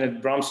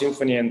 45-minute Brahms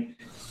symphony, and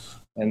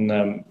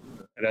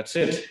that's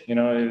it.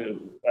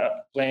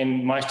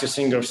 Playing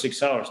Meistersinger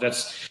 6 hours.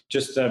 That's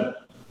just it's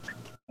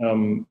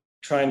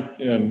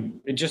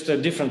just a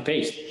different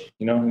pace.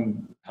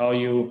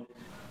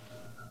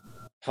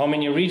 How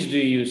many reeds do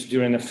you use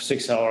during a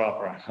 6-hour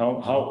opera?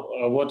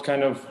 What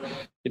kind of?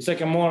 It's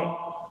like a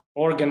more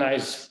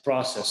organized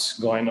process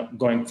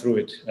going through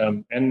it,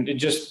 and it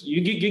just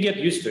you get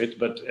used to it.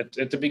 But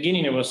at the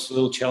beginning, it was a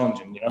little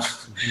challenging,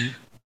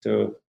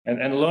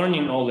 and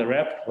learning all the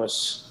rep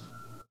was,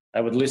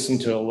 I would listen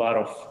to a lot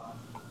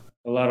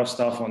of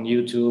stuff on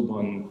YouTube,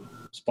 on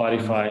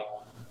Spotify,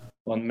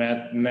 on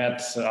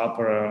Matt's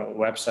opera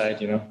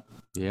website,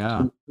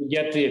 Yeah.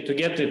 To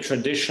get the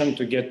tradition,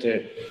 to get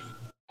the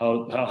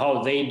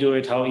how they do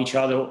it, how each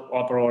other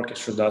opera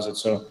orchestra does it.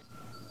 So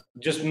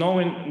just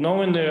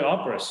knowing the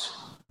operas,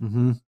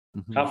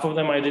 half of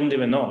them I didn't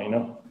even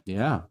know,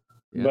 Yeah.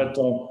 But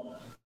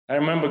I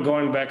remember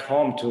going back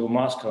home to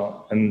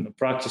Moscow and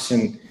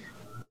practicing.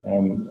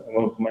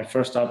 My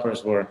first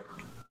operas were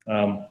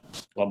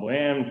La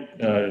Bohème,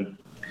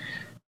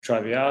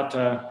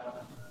 Traviata,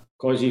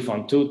 Così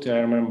fan tutte, I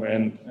remember.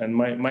 And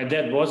my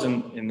dad was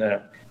in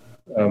the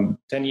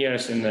 10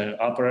 years in the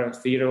opera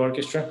theater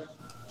orchestra.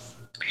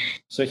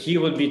 So he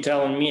would be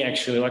telling me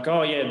actually like,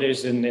 oh yeah,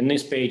 there's in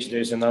this page,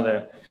 there's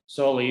another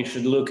solo you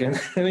should look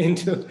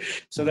into.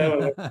 So that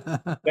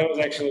was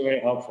actually very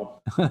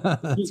helpful.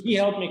 He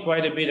helped me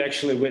quite a bit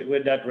actually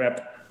with that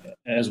rep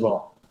as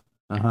well.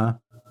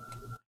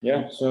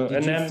 Yeah. So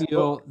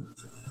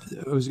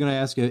I was going to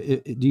ask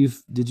you,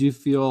 did you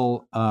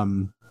feel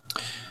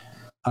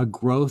a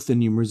growth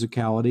in your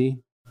musicality?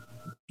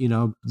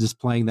 Just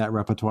playing that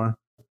repertoire.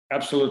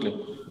 Absolutely.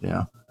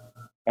 Yeah.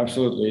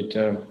 Absolutely.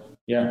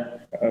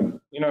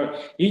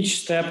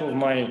 Each step of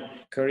my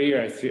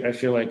career, I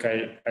feel like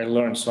I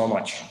learned so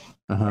much.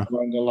 I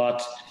learned a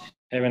lot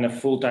having a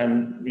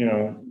full-time,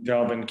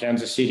 job in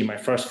Kansas City, my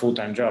first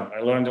full-time job.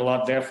 I learned a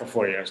lot there for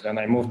 4 years. Then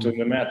I moved to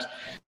the Met.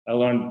 I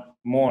learned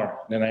more.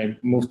 Then I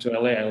moved to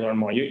LA. I learned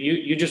more.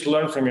 You just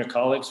learn from your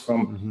colleagues,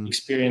 from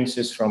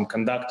experiences, from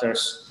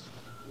conductors.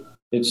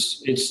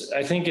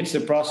 I think it's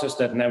a process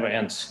that never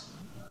ends.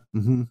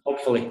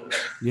 Hopefully.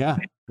 Yeah.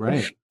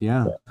 Right.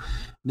 Yeah.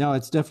 No,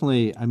 it's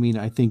definitely,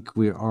 I think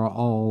we are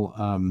all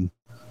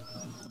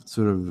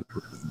sort of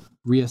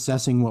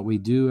reassessing what we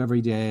do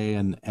every day,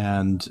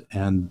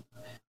 and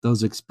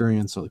those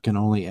experiences can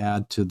only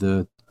add to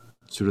the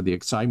sort of the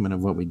excitement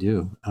of what we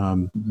do.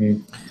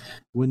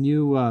 When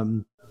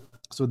you,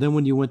 so then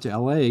when you went to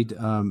LA,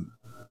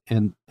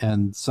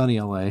 and sunny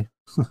LA,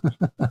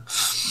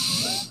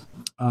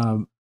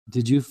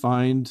 did you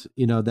find,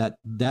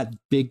 that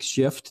big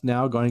shift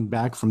now going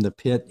back from the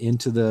pit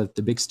into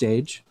the big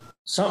stage?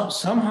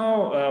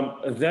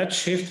 Somehow that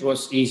shift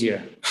was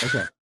easier.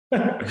 Okay.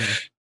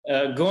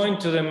 Going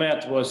to the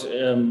Met was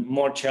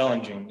more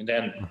challenging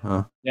than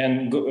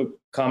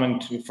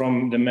coming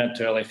from the Met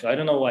to LA. I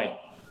don't know why.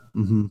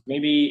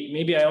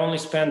 Maybe I only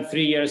spent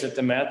 3 years at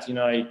the Met.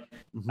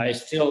 I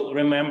still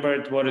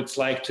remembered what it's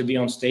like to be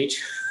on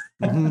stage.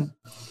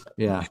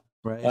 Yeah,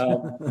 right.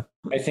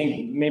 I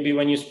think maybe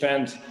when you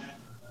spend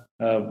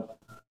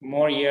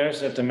more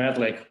years at the Met,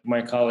 like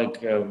my colleague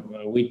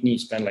Whitney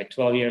spent like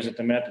 12 years at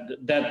the Met.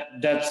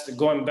 That's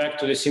going back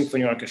to the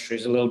symphony orchestra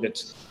is a little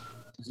bit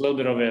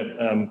of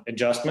a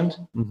adjustment.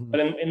 But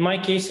in my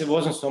case, it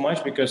wasn't so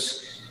much,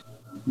 because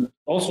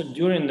also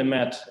during the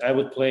Met, I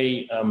would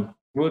play.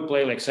 We would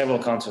play like several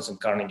concerts in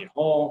Carnegie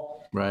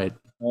Hall. Right.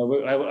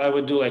 I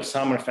would do like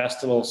summer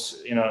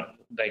festivals,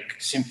 like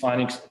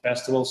symphonic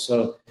festivals.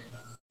 So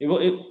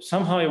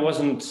somehow it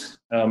wasn't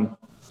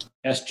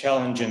as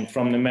challenging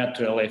from the Met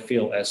to LA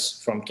feel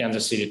as from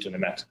Kansas City to the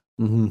Met.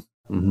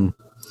 Do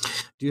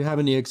you have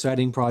any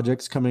exciting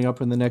projects coming up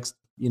in the next,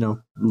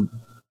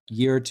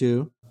 year or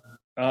two?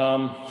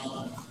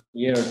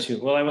 Year or two.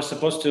 Well, I was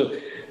supposed to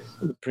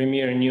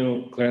premiere a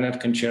new clarinet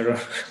concerto.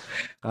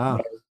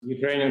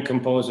 Ukrainian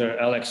composer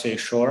Alexei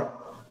Shor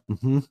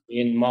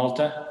in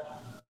Malta.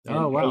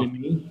 Oh, wow.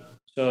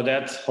 So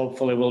that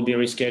hopefully will be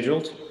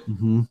rescheduled.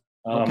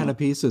 What kind of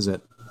piece is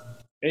it?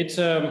 It's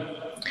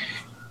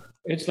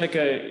like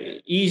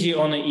a easy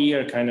on the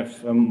ear kind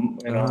of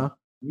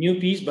new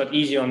piece, but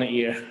easy on the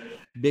ear.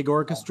 Big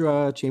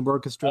orchestra, chamber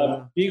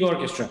orchestra? Big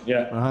orchestra,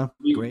 yeah.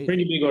 Great.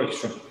 Pretty big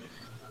orchestra.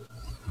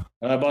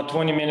 About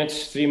 20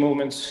 minutes, 3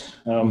 movements.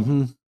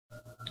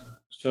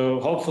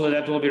 So hopefully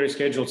that will be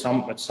rescheduled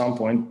at some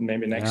point,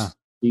 maybe next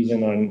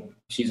season or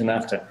season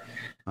after.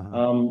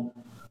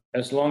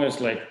 As long as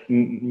like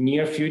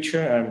near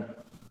future,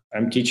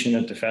 I'm teaching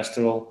at the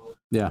festival.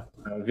 Yeah.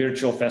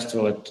 Virtual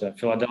festival at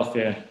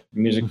Philadelphia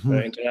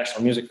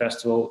International Music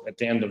Festival at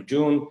the end of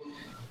June.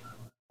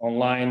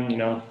 Online,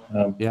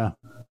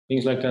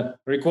 things like that.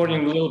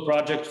 Recording a little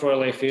project for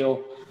LA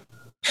Phil.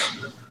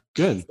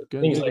 Good.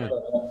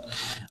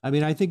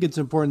 Like I think it's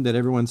important that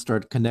everyone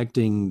start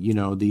connecting,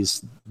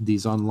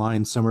 these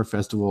online summer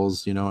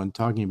festivals, and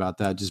talking about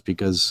that, just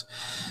because,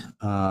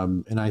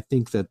 and I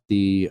think that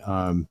the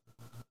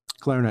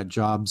Clarinet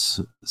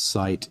Jobs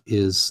site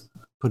is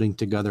putting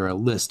together a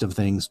list of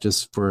things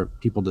just for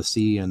people to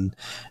see and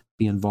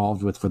be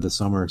involved with for the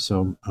summer.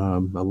 So a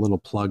little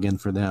plug in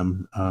for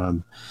them,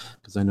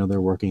 because I know they're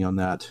working on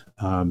that.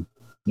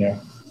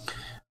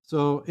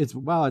 So it's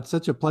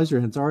such a pleasure,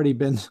 and it's already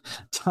been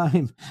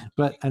time.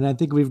 And I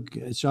think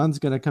Sean's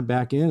going to come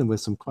back in with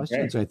some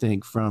questions. Okay. I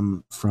think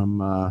from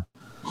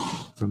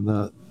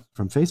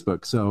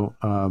Facebook. So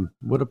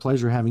what a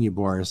pleasure having you,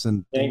 Boris,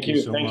 and thank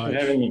you so much. Thanks for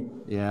having me.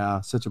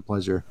 Yeah, such a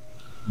pleasure.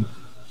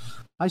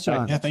 Hi,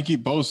 Sean. Yeah, thank you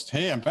both.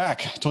 Hey, I'm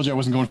back. I told you I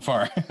wasn't going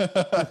far.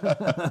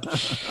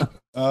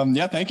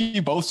 Yeah, thank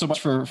you both so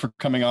much for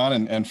coming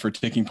on and for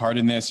taking part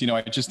in this.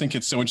 I just think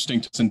it's so interesting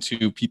to listen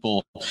to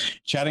people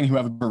chatting who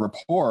have a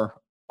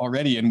rapport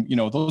already. And,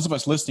 those of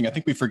us listening, I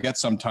think we forget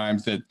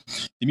sometimes that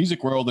the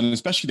music world, and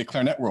especially the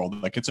clarinet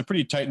world, like it's a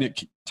pretty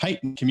tight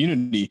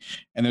community.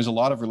 And there's a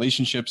lot of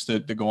relationships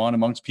that go on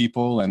amongst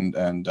people and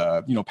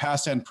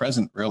past and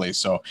present, really.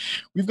 So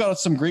we've got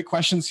some great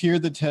questions here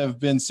that have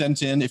been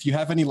sent in. If you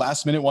have any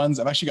last minute ones,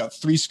 I've actually got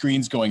 3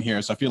 screens going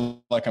here. So I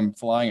feel like I'm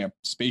flying a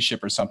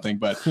spaceship or something.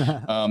 But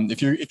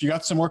if you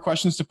got some more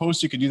questions to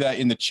post, you can do that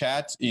in the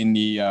chat on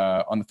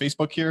the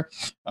Facebook here.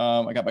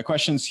 I got my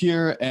questions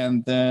here,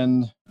 and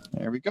then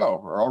there we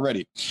go. We're all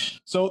ready.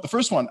 So the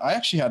first one, I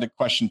actually had a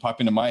question pop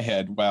into my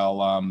head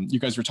while you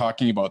guys were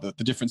talking about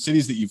the different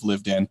cities that you've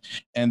lived in.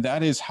 And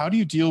that is, how do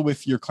you deal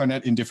with your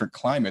clarinet in different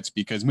climates?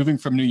 Because moving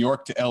from New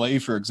York to LA,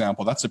 for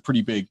example, that's a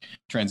pretty big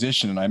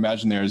transition. And I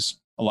imagine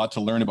there's a lot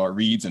to learn about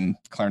reeds and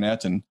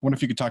clarinet. And I wonder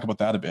if you could talk about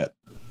that a bit.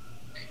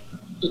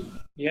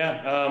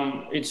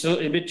 Yeah, it's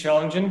a bit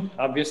challenging,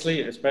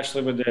 obviously,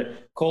 especially with the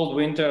cold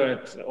winter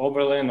at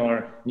Oberlin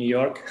or New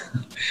York.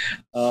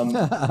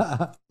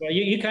 But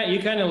you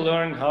kind of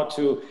learn how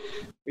to,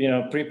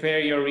 prepare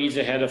your reeds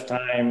ahead of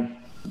time.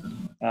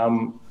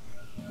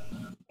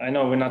 I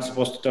know we're not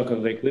supposed to talk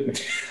about the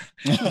equipment.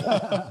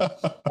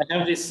 I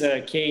have this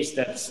case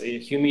that's a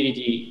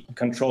humidity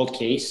controlled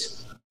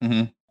case.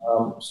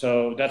 Mm-hmm.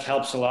 So that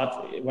helps a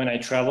lot when I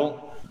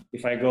travel.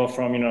 If I go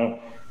from,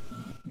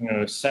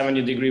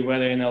 70-degree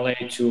weather in LA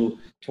to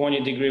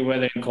 20-degree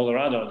weather in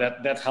Colorado,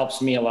 that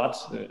helps me a lot.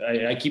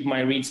 I keep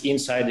my reeds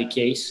inside the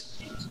case,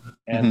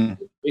 and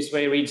this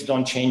way reeds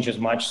don't change as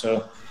much.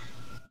 So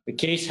the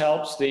case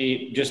helps.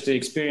 The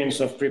experience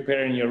of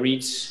preparing your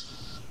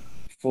reeds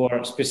for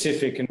a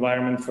specific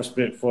environment,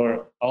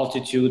 for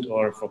altitude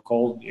or for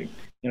cold.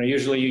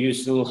 Usually you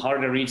use a little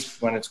harder reeds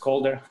when it's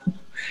colder.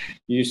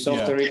 You use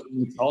softer reeds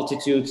with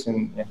altitudes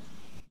and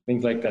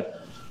things like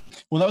that.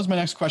 Well, that was my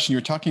next question.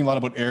 You're talking a lot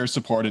about air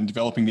support and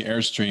developing the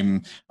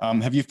airstream.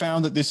 Have you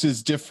found that this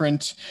is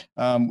different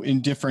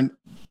in different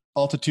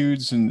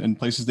altitudes and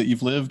places that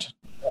you've lived?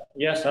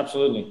 Yes,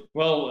 absolutely.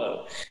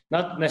 Well,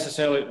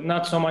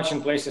 not so much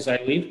in places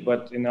I live,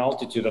 but in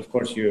altitude, of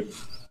course, you're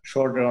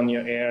shorter on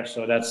your air.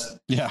 So that's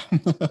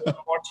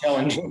more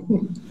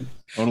challenging.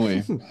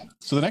 Totally.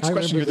 So the next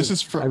question here, this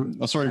is from,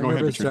 go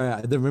ahead, Richard.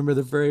 I remember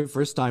the very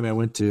first time I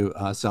went to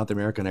South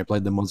America and I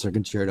played the Mozart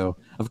Concerto,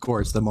 of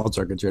course, the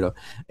Mozart Concerto.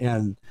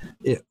 And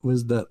it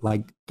was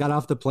got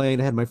off the plane,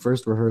 had my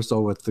first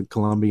rehearsal with the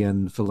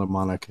Colombian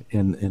Philharmonic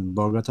in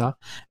Bogota.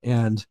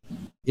 And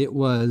it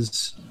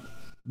was,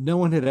 no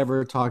one had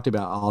ever talked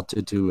about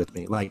altitude with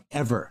me, like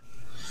ever.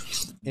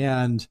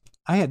 And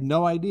I had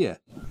no idea.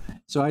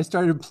 So I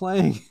started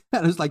playing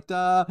and it was like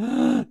da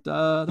da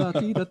da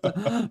dee, da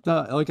da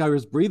da, like I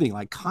was breathing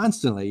like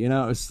constantly, it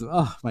was,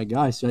 oh my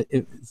gosh.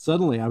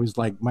 Suddenly I was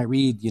like, my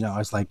reed, I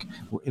was like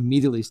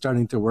immediately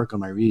starting to work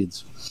on my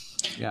reeds.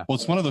 Yeah. Well,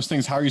 it's one of those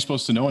things. How are you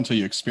supposed to know until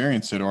you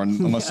experience it, or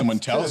unless someone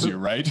tells you,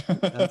 right?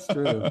 That's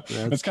true.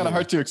 It's kind of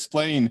hard to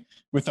explain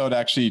without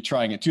actually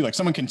trying it too. Like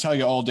someone can tell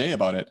you all day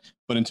about it,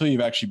 but until you've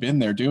actually been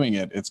there doing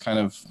it, it's kind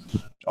of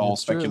all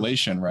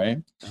speculation,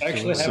 right? I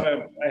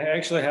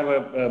actually have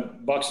a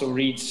box of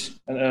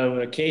reeds,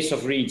 a case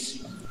of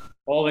reeds,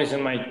 always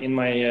in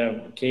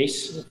my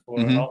case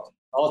for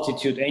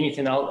altitude,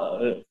 anything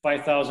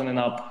 5,000 and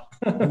up.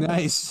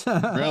 Nice.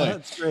 Really?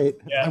 That's great.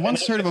 Yeah, I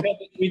once heard of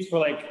reeds for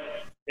like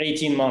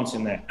 18 months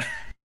in there.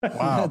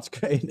 Wow. That's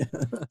great.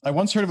 I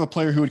once heard of a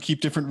player who would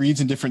keep different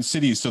reeds in different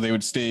cities so they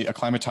would stay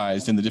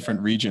acclimatized in the different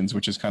regions,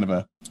 which is kind of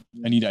a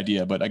neat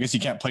idea. But I guess you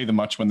can't play them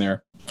much when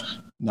they're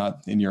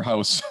not in your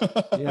house.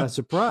 Yeah,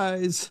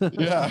 surprise.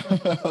 Yeah,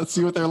 let's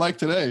see what they're like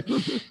today.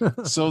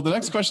 So the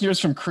next question here is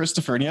from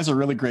Christopher, and he has a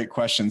really great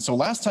question. So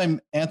last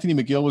time Anthony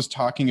McGill was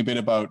talking a bit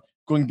about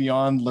going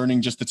beyond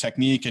learning just the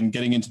technique and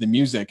getting into the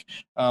music.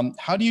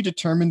 How do you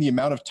determine the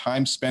amount of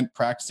time spent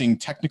practicing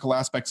technical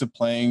aspects of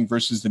playing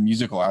versus the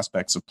musical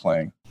aspects of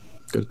playing?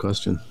 Good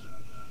question.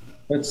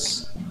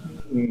 That's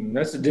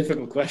a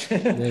difficult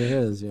question. It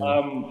is.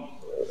 Yeah.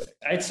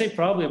 I'd say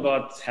probably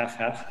about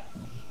half.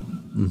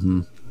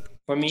 Mm-hmm.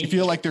 For me, do you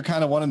feel like they're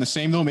kind of one and the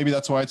same though? Maybe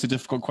that's why it's a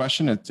difficult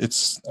question.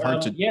 It's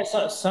hard to. Yes,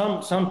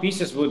 some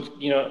pieces would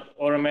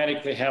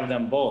automatically have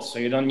them both, so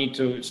you don't need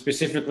to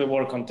specifically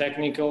work on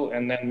technical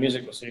and then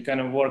musical. So you kind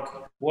of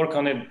work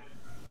on it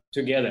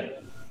together.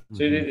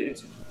 So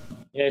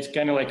it's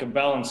kind of like a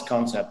balanced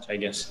concept, I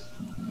guess.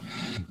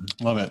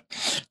 Love it.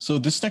 So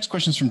this next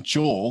question is from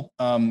Joel,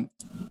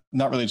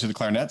 not related to the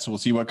clarinet, so we'll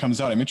see what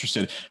comes out. I'm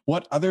interested.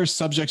 What other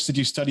subjects did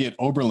you study at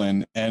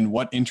Oberlin, and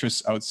what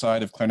interests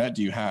outside of clarinet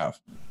do you have?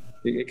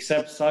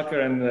 Except soccer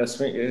and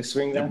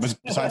swing dance.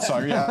 Besides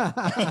soccer, yeah.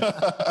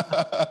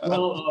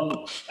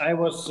 Well, I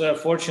was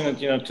fortunate,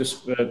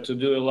 to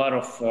do a lot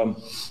of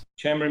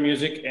chamber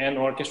music and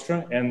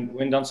orchestra and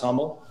wind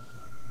ensemble,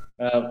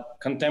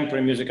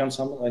 contemporary music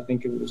ensemble, I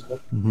think it was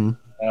called,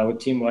 with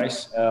Team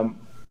Weiss.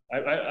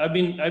 I've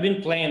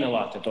been playing a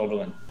lot at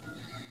Oberlin.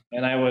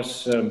 and I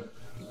was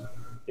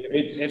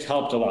it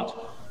helped a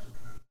lot.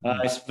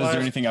 Was there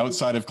anything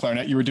outside of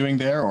clarinet you were doing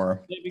there,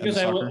 or because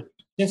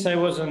since I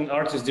was an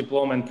artist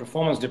diploma and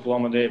performance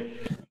diploma,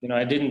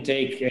 I didn't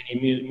take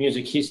any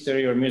music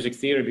history or music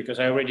theory because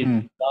I already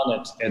done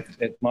it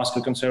at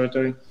Moscow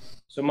Conservatory.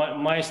 So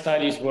my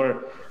studies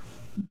were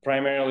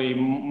primarily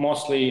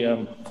mostly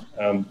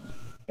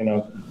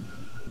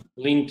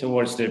lean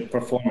towards the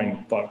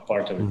performing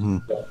part of it. Mm-hmm.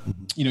 So,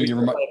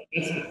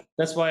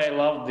 that's why I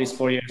loved these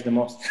 4 years the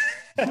most.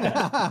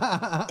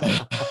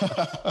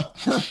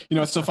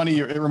 It's so funny.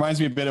 It reminds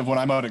me a bit of when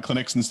I'm out at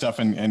clinics and stuff.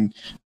 And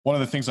one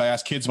of the things I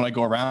ask kids when I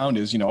go around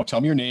is,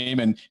 tell me your name,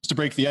 and just to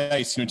break the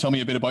ice, tell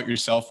me a bit about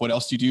yourself. What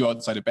else do you do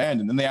outside of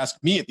band? And then they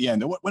ask me at the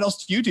end, what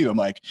else do you do? I'm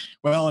like,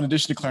 well, in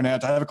addition to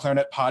clarinet, I have a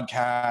clarinet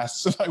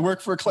podcast. I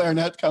work for a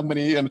clarinet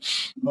company, and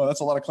that's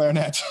a lot of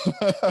clarinet.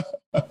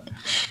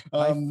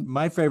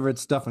 My favorite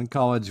stuff in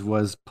college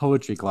was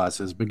poetry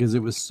classes because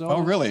it was so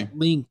really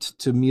linked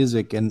to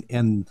music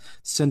and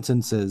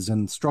sentences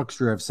and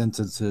structure of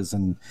sentences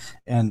and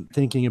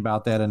thinking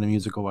about that in a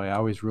musical way.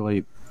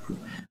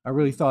 I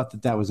really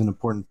thought that was an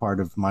important part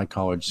of my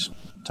college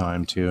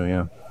time too.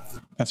 Yeah.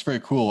 That's very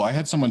cool. I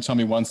had someone tell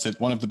me once that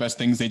one of the best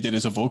things they did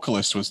as a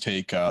vocalist was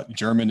take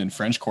German and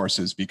French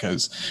courses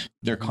because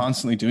they're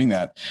constantly doing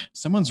that.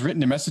 Someone's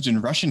written a message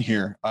in Russian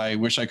here. I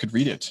wish I could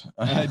read it.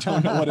 I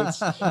don't know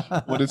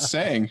what it's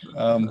saying.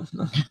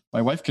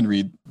 My wife can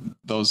read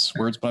those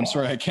words, but I'm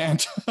sorry I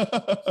can't.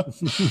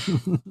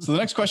 So the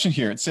next question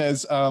here, it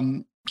says,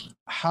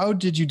 how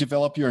did you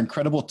develop your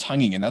incredible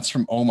tonguing? And that's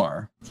from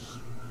Omar.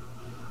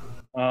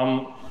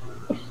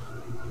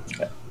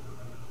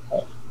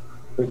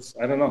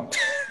 I don't know.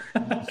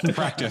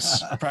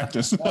 Practice.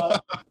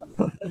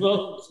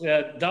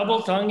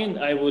 Double tonguing,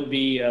 I would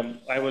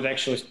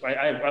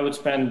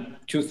spend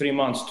 2-3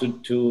 months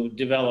to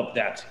develop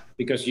that,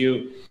 because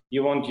you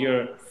want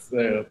your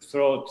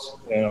throat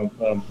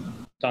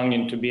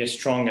tonguing to be as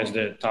strong as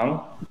the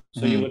tongue.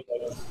 So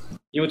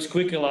you would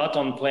squeak a lot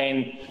on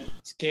playing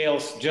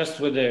scales just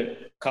with the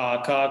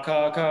ka ka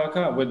ka ka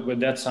ka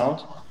with that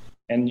sound,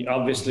 and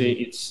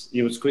obviously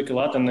you would squeak a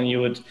lot, and then you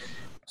would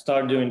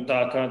start doing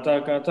taka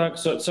taka taka.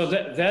 So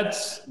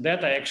that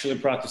I actually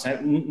practiced. I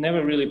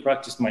never really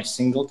practiced my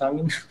single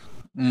tonguing.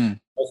 I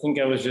think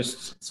I was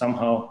just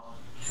somehow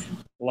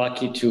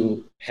lucky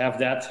to have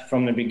that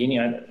from the beginning.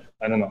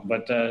 I don't know,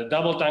 but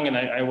double tonguing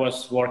I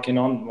was working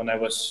on when I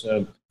was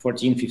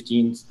 14,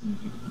 15,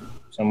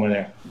 somewhere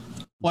there.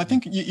 Well, I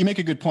think you make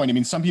a good point. I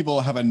mean, some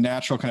people have a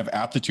natural kind of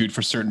aptitude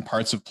for certain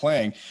parts of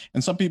playing,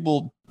 and some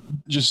people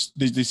just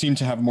they seem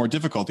to have more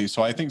difficulty.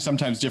 So I think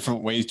sometimes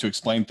different ways to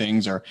explain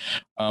things are,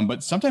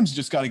 but sometimes you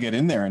just got to get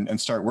in there and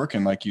start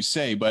working, like you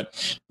say.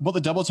 But about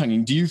the double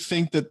tonguing, do you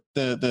think that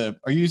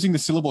are you using the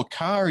syllable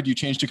ka, or do you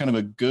change to kind of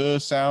a g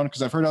sound?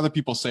 Because I've heard other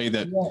people say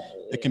that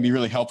it can be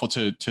really helpful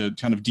to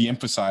kind of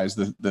de-emphasize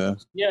the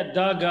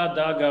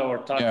daga or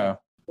taka,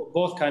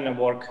 both kind of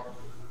work.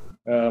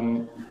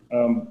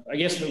 I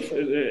guess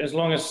as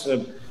long as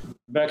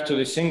back to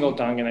the single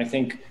tongue, and I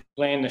think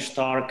playing the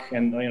Stark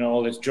and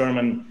all this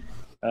German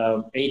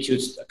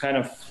etudes kind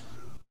of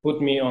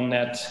put me on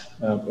that,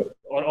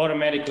 or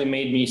automatically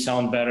made me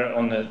sound better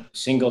on the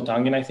single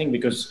tongue, and I think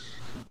because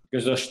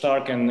the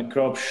Stark and the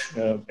Kropsch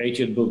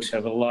etude books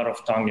have a lot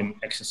of tonguing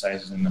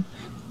exercises in them.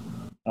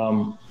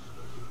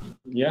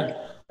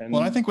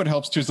 Well, I think what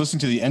helps too is listening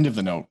to the end of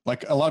the note.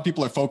 Like a lot of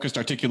people are focused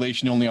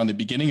articulation only on the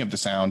beginning of the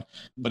sound,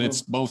 but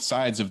it's both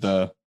sides of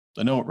the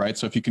note, right?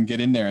 So if you can get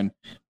in there and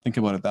think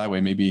about it that way,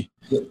 maybe.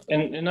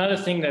 And another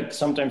thing that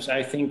sometimes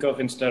I think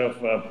of instead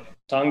of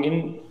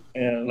tonguing,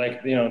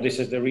 this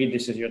is the reed,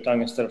 this is your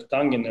tongue, instead of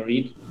tongue in the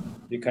reed,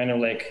 you kind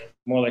of like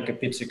more like a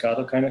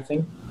pizzicato kind of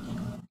thing.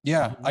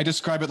 Yeah, I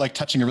describe it like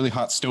touching a really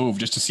hot stove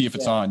just to see if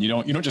it's on. You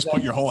don't just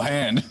put your whole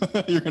hand.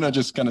 You're gonna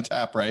just kind of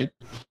tap, right?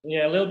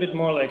 Yeah, a little bit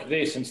more like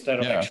this instead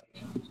of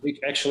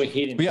actually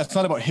hitting. But it's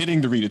not about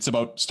hitting the reed. It's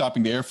about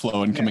stopping the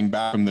airflow and coming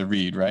back from the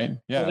reed, right?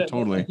 Yeah,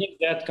 totally. I think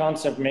that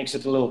concept makes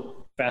it a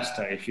little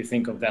faster if you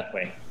think of that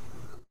way,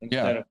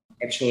 instead of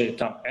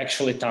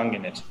actually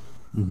tonguing it.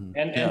 Mm-hmm.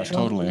 And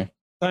totally.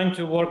 Trying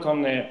to work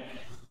on the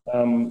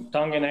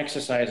tonguing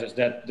exercises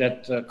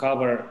that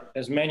cover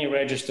as many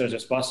registers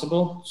as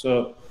possible.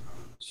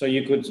 So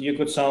you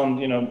could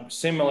sound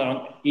similar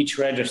on each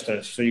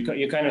register. So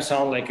you kind of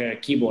sound like a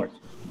keyboard.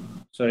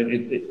 So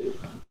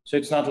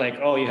it's not like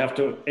you have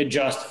to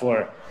adjust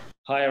for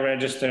higher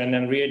register and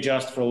then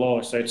readjust for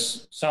lower. So it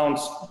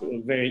sounds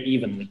very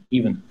even.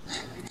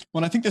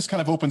 Well, I think this kind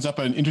of opens up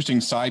an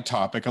interesting side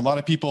topic. A lot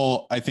of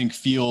people, I think,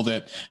 feel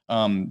that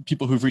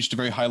people who've reached a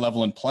very high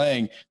level in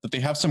playing, that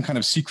they have some kind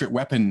of secret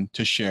weapon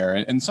to share.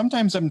 And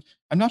sometimes I'm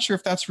not sure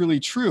if that's really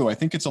true. I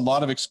think it's a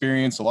lot of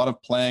experience, a lot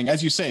of playing.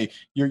 As you say,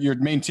 your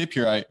main tip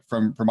here,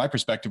 from my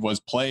perspective, was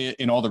play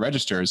in all the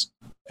registers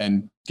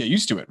and get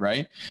used to it,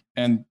 right?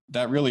 And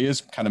that really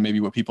is kind of maybe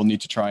what people need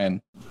to try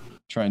and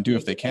do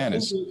if they can.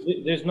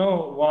 There's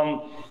no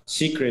one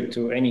secret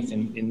to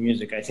anything in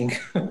music. I think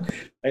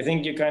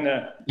you kind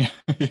of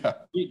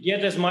you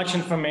get as much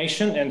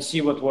information and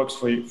see what works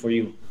for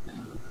you.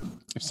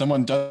 If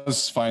someone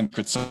does find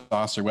secret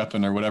sauce or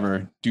weapon or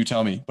whatever, do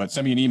tell me, but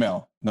send me an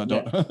email. No,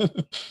 don't,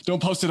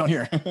 don't post it on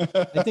here.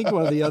 I think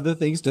one of the other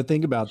things to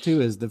think about too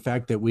is the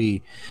fact that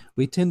we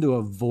tend to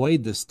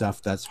avoid the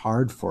stuff that's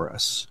hard for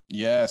us.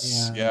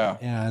 Yes.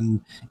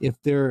 And if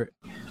they're,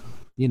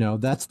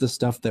 that's the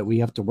stuff that we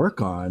have to work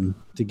on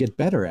to get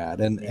better at.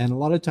 And a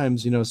lot of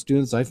times,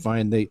 students, I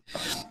find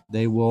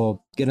they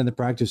will get in the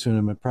practice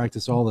room and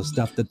practice all the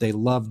stuff that they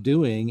love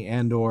doing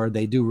and or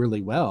they do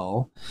really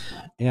well.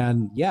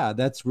 And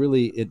that's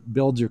really, it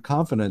builds your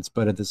confidence.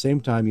 But at the same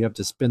time, you have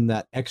to spend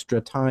that extra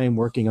time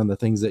working on the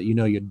things that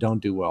you don't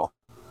do well.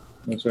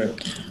 That's right.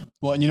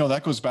 Well, and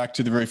that goes back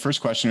to the very first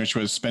question, which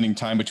was spending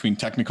time between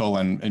technical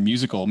and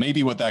musical.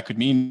 Maybe what that could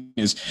mean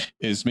is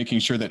making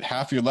sure that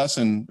half your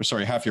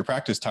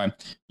practice time,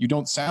 you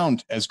don't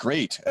sound as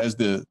great as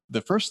the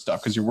first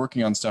stuff because you're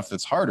working on stuff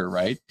that's harder,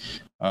 right?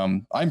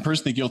 I'm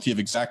personally guilty of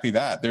exactly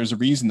that. There's a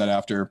reason that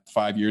after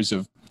 5 years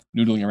of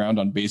noodling around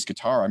on bass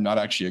guitar, I'm not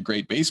actually a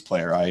great bass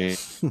player. I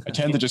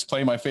tend to just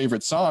play my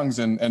favorite songs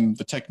and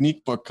the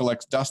technique book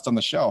collects dust on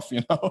the shelf,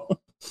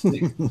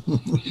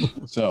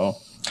 So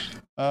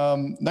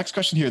next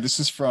question here. This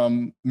is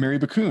from Mary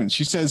Baccoon.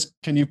 She says,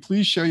 can you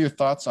please share your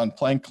thoughts on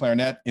playing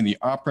clarinet in the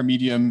opera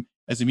medium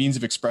as a means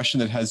of expression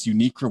that has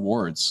unique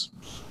rewards?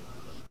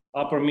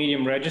 Opera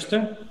medium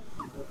register?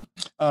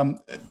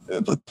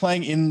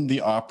 Playing in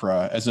the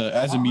opera as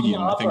a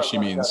medium, I think she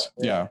means.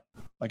 Yeah,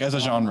 like as a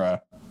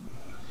genre.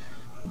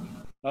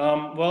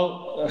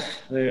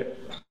 The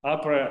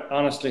opera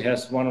honestly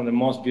has one of the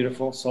most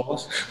beautiful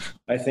solos,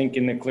 I think,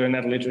 in the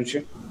clarinet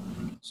literature.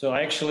 So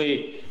I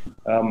actually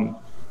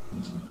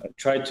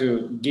try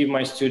to give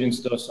my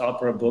students those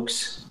opera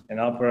books and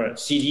opera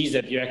CDs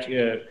that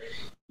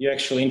you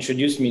actually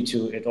introduced me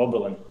to at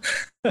Oberlin.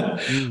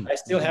 I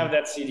still have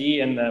that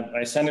CD, and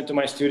I send it to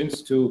my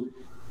students to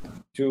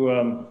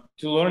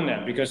learn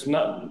that, because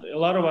not a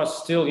lot of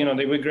us still,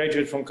 we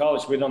graduate from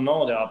college, we don't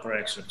know the opera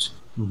excerpts.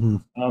 Mm-hmm.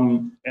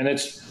 And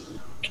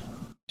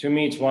to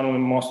me, it's one of the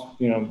most,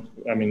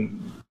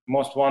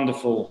 most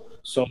wonderful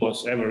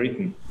solos ever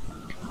written.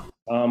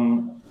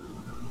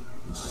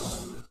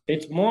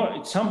 It's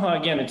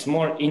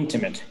more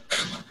intimate.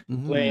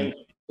 Mm-hmm.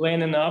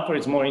 Playing in the opera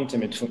is more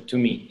intimate to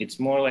me. It's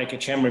more like a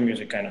chamber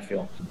music kind of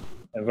feel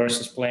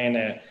versus playing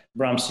a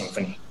Brahms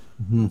symphony.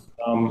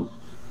 Mm-hmm.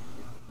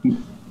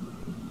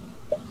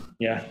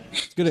 Yeah,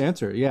 it's a good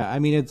answer. Yeah,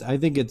 I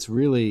think it's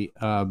really,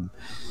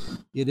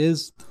 it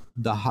is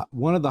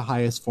one of the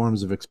highest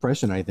forms of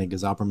expression, I think,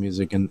 is opera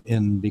music,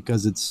 and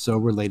because it's so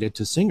related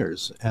to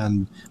singers,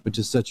 and which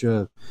is such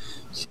a,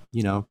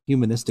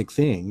 humanistic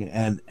thing,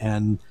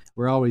 and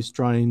we're always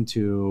trying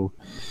to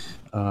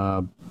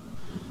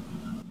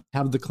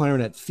have the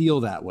clarinet feel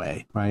that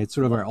way, right? It's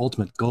sort of our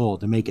ultimate goal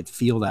to make it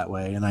feel that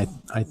way, and I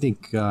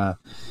think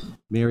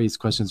Mary's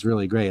question is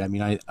really great.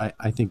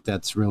 I think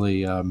that's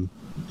really.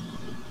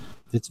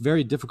 It's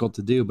very difficult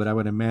to do, but I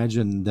would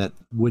imagine that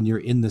when you're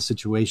in the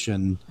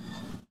situation,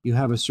 you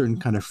have a certain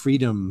kind of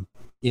freedom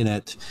in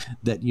it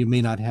that you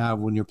may not have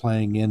when you're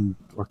playing in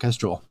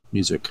orchestral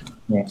music.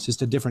 Yeah. It's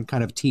just a different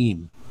kind of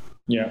team.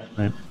 Yeah.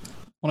 Right.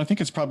 Well, I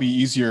think it's probably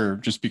easier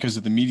just because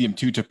of the medium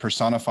too, to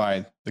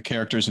personify the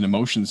characters and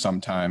emotions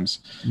sometimes.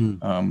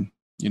 And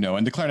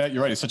the clarinet,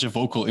 you're right, it's such a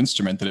vocal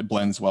instrument that it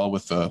blends well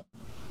with the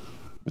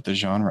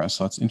genre.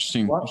 So that's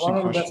interesting. One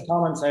of the best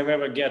comments I've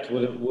ever get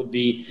would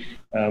be,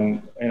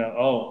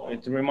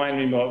 it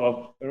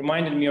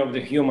reminded me of the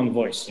human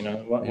voice.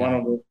 One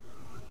of the.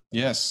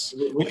 Yes.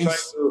 We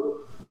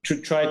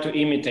try to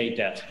imitate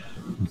that.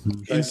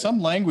 In some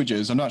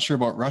languages, I'm not sure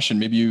about Russian.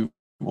 Maybe you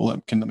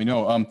can let me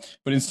know.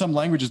 But in some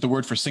languages, the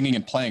word for singing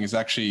and playing is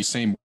actually the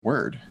same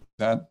word.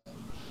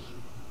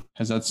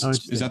 Is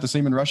that the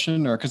same in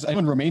Russian, or because I'm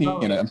in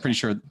Romanian, I'm pretty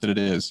sure that it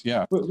is.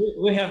 Yeah.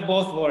 We have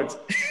both words.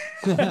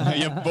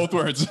 Yeah, both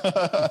words.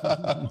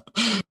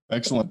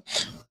 Excellent.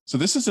 So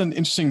this is an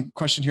interesting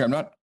question here. I'm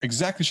not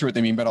exactly sure what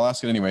they mean, but I'll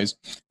ask it anyways.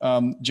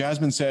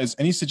 Jasmine says,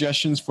 any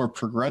suggestions for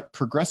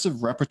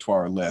progressive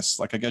repertoire lists?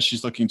 Like, I guess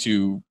she's looking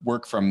to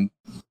work from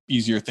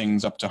easier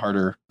things up to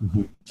harder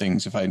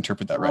things, if I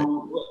interpret that right.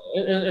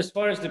 As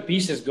far as the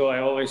pieces go, I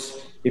always,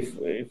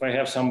 if I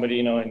have somebody,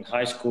 in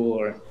high school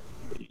or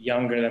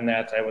younger than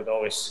that, I would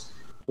always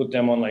put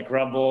them on like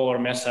Rabot or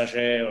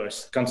Messager or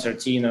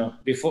Concertino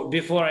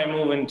before I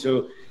move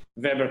into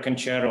Weber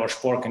Concerto or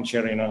Spohr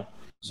Concerto,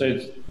 So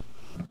it's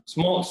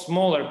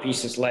smaller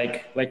pieces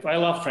like I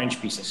love French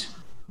pieces.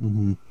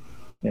 Mm-hmm.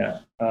 Yeah.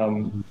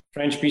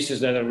 French pieces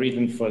that are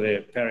written for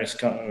the Paris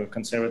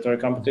Conservatory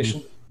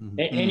competition. Mm-hmm.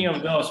 Any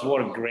of those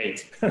work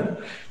great.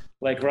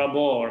 Like Rabot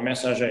or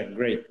Messager,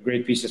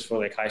 great pieces for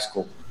like high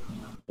school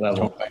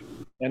level. Okay.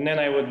 And then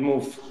I would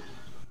move.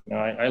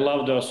 I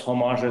love those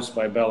homages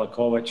by Bela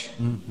Kovac,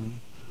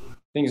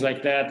 things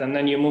like that. And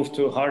then you move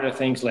to harder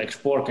things like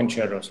Spohr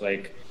concertos,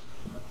 like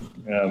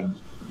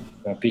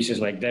pieces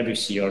like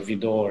Debussy or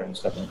Vidor and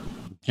stuff like that.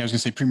 Yeah, I was going to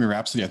say Premier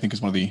Rhapsody, I think,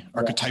 is one of the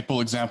archetypal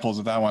examples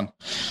of that one.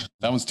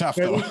 That one's tough,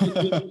 though.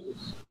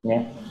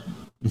 Yeah.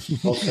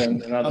 Also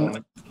another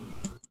one.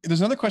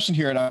 there's another question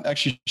here, and I'm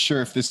actually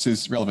sure if this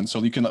is relevant,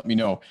 so you can let me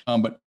know.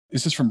 But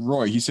this is from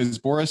Roy. He says,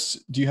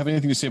 Boris, do you have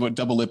anything to say about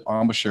double lip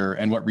embouchure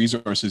and what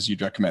resources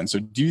you'd recommend? So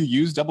do you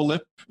use double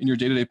lip in your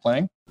day-to-day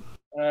playing?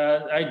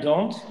 I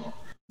don't.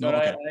 But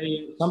okay.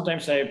 I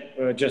sometimes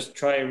I just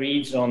try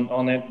reads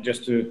on it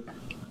just to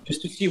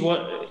see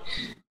what.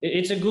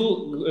 It's a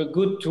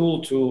good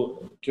tool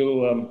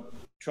to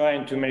try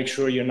and to make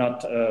sure you're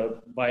not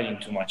biting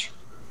too much.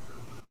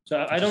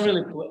 So I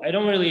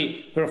don't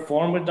really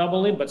perform with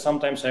double lip, but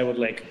sometimes I would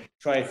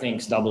try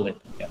things double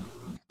lip. Yeah.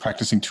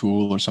 Practicing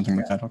tool or something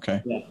like that.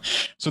 Okay. Yeah.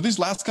 So these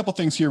last couple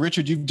things here,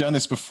 Richard, you've done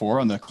this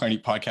before on the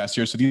Clarinet podcast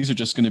here. So these are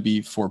just going to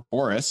be for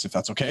Boris, if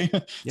that's okay.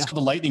 It's called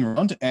the lightning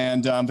round,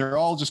 and they're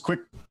all just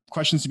quick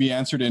questions to be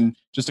answered in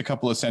just a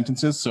couple of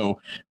sentences. So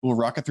we'll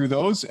rocket through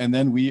those, and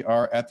then we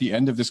are at the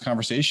end of this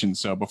conversation.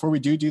 So before we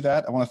do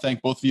that, I want to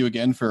thank both of you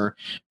again for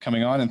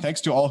coming on, and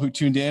thanks to all who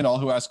tuned in, all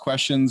who asked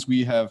questions.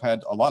 We have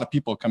had a lot of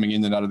people coming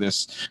in and out of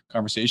this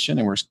conversation,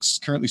 and we're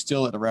currently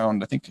still at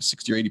around, I think,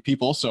 60 or 80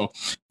 people. So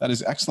that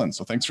is excellent.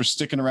 So thanks for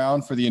sticking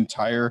around for the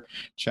entire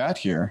chat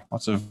here.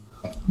 Lots of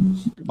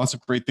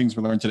great things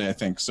we learned today, I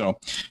think. So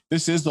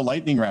this is the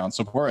lightning round.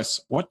 So Boris,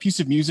 what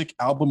piece of music,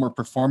 album, or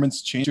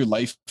performance changed your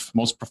life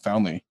most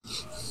profoundly?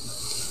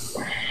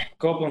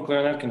 Oberlin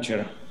Clarinet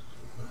Concerto.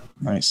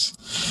 Nice.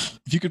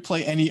 If you could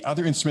play any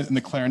other instrument than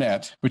the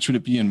clarinet, which would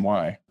it be and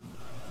why?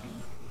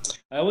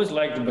 I always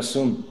liked the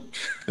bassoon.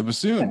 The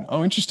bassoon.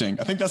 Oh, interesting.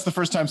 I think that's the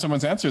first time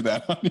someone's answered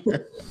that on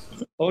here.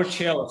 Or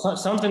cello.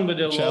 Something with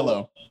the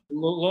cello.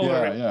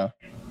 Lower. Yeah.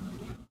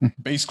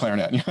 Bass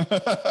clarinet. Yeah,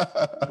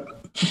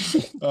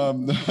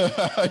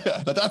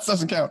 that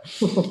doesn't count.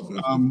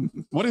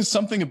 What is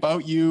something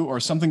about you or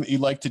something that you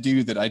like to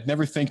do that I'd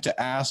never think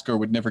to ask or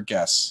would never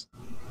guess?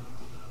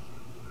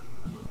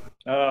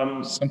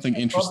 Something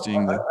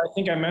interesting. I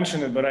think I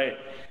mentioned it, but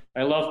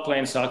I love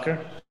playing soccer.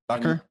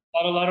 Soccer?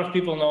 Not a lot of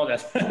people know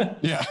that.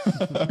 Yeah.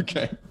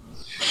 Okay.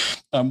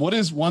 What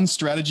is one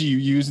strategy you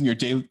use in your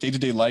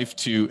day-to-day life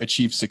to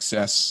achieve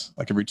success,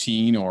 like a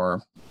routine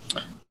or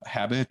a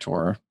habit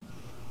or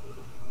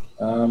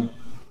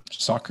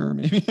soccer,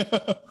 maybe?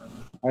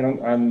 I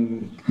don't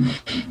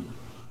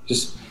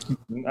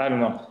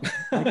know.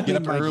 Get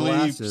up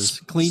early,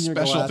 clean your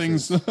special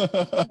glasses.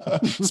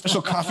 Things,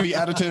 special coffee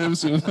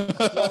additives. I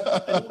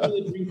don't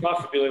really drink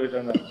coffee, believe it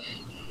or not.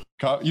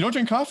 You don't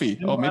drink coffee?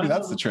 Oh, maybe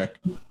that's the trick.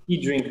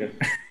 Tea drinker.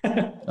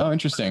 Oh,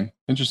 interesting.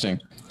 And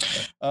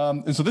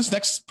so this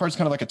next part's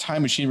kind of like a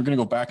time machine. We're going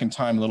to go back in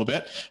time a little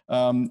bit.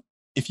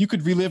 If you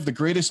could relive the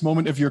greatest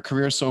moment of your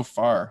career so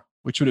far,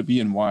 which would it be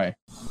and why?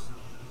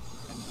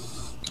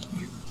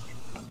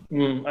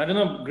 I don't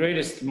know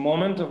greatest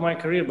moment of my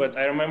career, but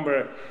I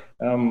remember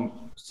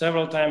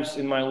several times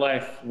in my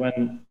life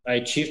when I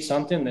achieved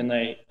something and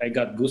I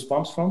got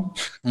goosebumps from.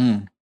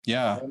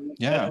 Yeah.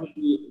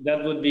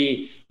 That would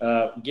be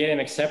getting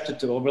accepted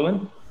to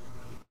Oberlin.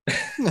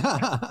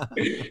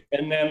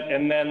 and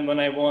then when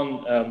I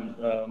won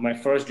my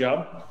first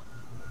job,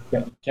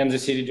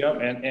 Kansas City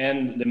job,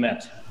 and the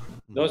Met.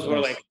 Those were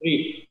like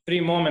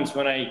three moments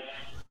when I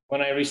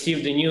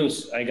received the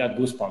news, I got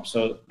goosebumps.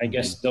 So I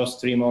guess those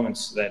 3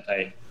 moments that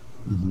I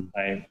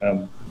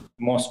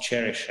most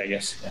cherish, I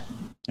guess.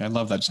 Yeah, I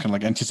love that. Just kind of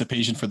like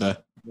anticipation for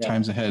the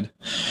times ahead.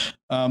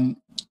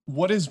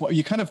 What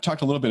you kind of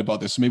talked a little bit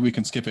about this, so maybe we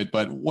can skip it,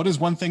 but what is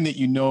one thing that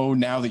you know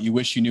now that you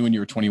wish you knew when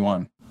you were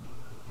 21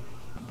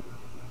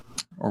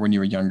 or when you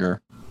were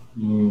younger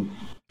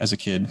as a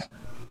kid?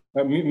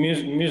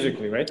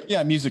 Musically, right?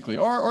 Yeah, musically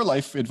or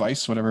life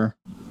advice, whatever.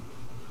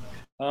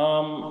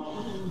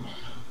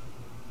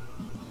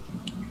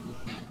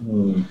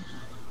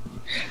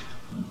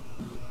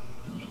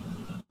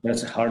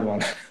 That's a hard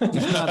one.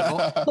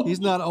 He's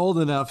not old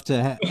enough to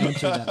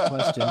answer that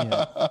question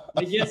yet.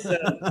 I guess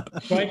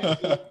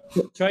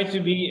try to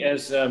be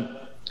as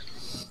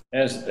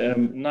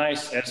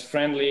nice, as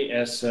friendly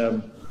as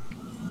to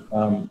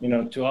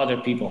other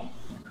people,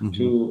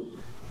 to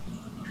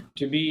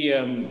be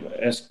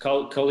as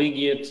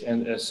collegiate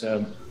and as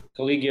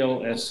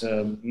collegial as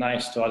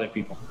nice to other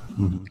people.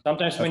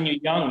 Sometimes when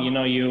you're young,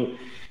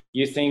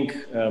 you think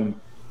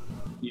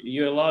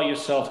you allow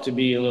yourself to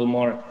be a little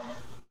more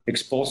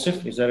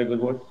expulsive. Is that a good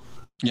word?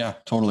 Yeah,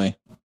 totally.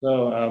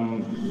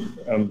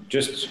 So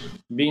just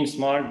being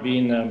smart,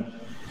 being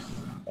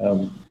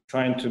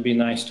trying to be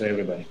nice to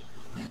everybody.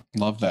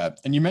 Love that.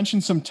 And you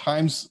mentioned some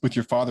times with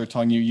your father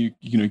telling you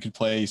could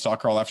play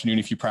soccer all afternoon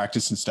if you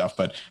practice and stuff,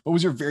 but what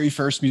was your very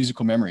first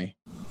musical memory?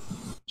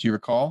 Do you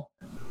recall?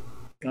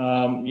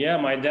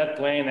 My dad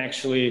playing,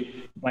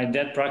 actually, my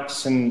dad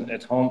practicing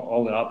at home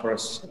all the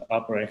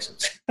opera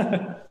exits.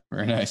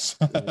 Very nice.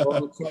 All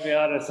the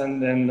Traviatas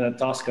and then the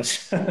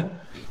Toscas.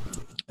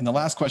 And the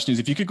last question is,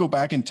 if you could go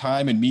back in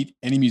time and meet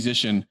any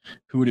musician,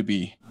 who would it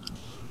be?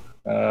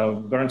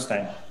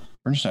 Bernstein.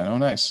 Oh,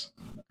 nice.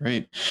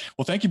 Great.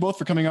 Well, thank you both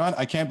for coming on.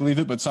 I can't believe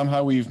it, but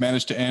somehow we've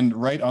managed to end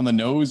right on the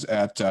nose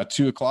at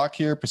 2:00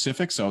 here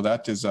Pacific. So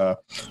that is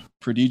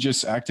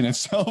prodigious act in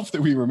itself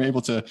that we were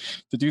able to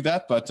do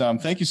that. But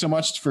thank you so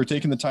much for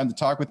taking the time to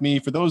talk with me.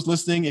 For those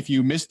listening, if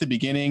you missed the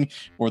beginning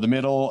or the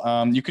middle,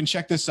 you can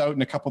check this out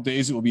in a couple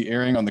days. It will be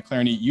airing on the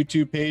Clarinet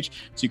YouTube page.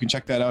 So you can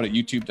check that out at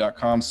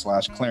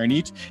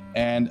youtube.com/Clarinet.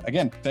 And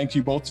again, thank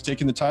you both for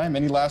taking the time.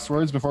 Any last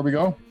words before we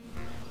go?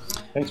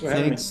 Thanks for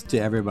having me. Thanks to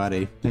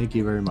everybody. Thank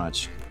you very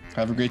much.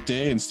 Have a great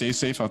day and stay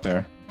safe out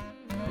there.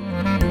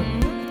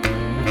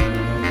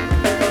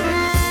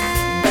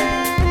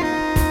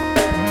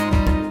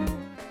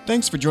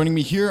 Thanks for joining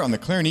me here on the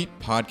Clarinet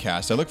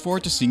Podcast. I look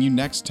forward to seeing you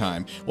next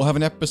time. We'll have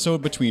an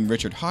episode between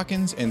Richard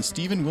Hawkins and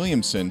Stephen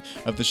Williamson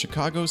of the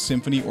Chicago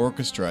Symphony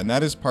Orchestra, and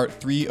that is part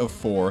 3 of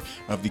 4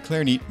 of the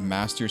Clarinet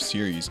Master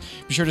Series.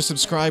 Be sure to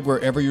subscribe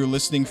wherever you're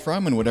listening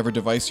from and whatever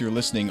device you're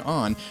listening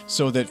on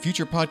so that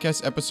future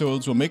podcast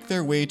episodes will make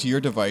their way to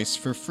your device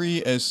for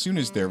free as soon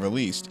as they're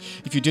released.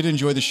 If you did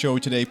enjoy the show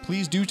today,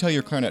 please do tell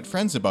your clarinet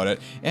friends about it,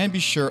 and be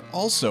sure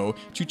also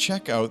to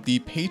check out the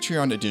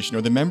Patreon edition,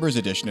 or the Members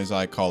Edition as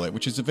I call it,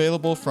 which is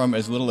available from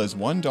as little as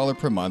 $1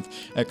 per month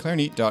at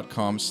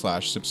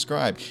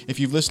clarinet.com/subscribe. If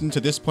you've listened to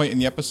this point in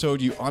the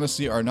episode, you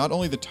honestly are not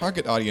only the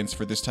target audience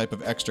for this type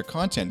of extra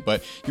content,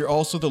 but you're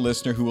also the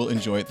listener who will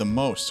enjoy it the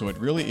most, so it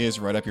really is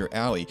right up your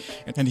alley.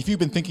 And if you've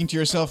been thinking to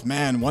yourself,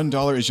 man,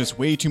 $1 is just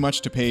way too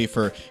much to pay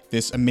for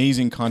this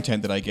amazing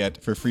content that I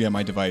get for free on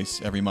my device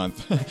every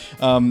month,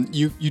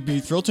 you'd be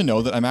thrilled to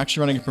know that I'm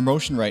actually running a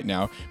promotion right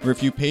now where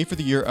if you pay for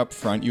the year up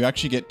front, you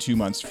actually get 2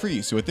 months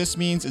free. So what this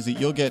means is that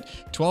you'll get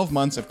 12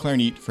 months of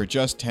Clarinet for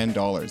just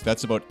 $10.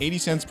 That's about 80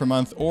 cents per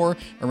month, or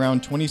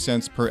around 20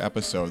 cents per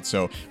episode.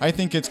 So I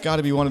think it's got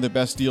to be one of the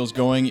best deals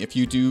going. If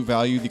you do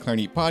value the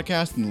Clarinet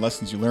podcast and the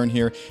lessons you learn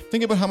here,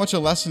 think about how much a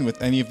lesson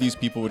with any of these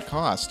people would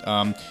cost,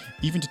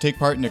 even to take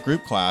part in a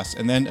group class,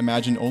 and then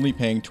imagine only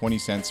paying 20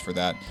 cents for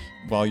that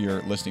while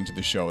you're listening to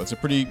the show. It's a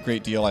pretty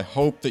great deal. I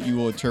hope that you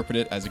will interpret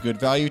it as a good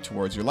value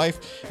towards your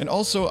life. And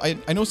also,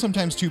 I know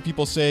sometimes too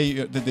people say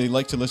that they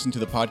like to listen to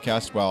the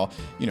podcast while,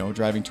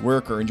 driving to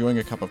work or enjoying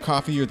a cup of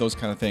coffee or those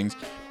kind of things.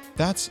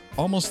 That's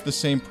almost the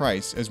same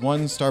price as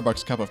one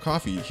Starbucks cup of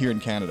coffee here in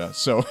Canada.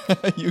 So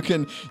you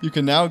can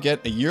now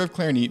get a year of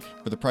Clarinet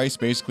for the price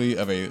basically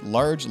of a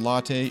large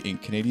latte in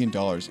Canadian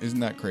dollars. Isn't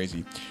that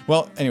crazy?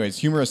 Well, anyways,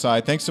 humor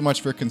aside, thanks so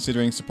much for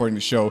considering supporting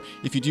the show.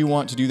 If you do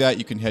want to do that,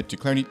 you can head to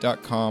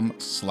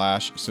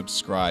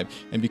clarinet.com/subscribe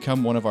and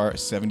become one of our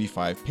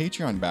 75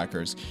 Patreon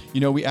backers.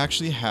 We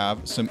actually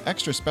have some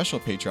extra special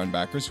Patreon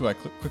backers who I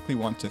quickly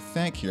want to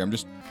thank here. I'm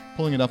just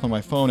pulling it up on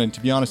my phone, and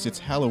to be honest, it's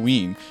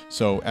Halloween.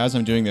 So as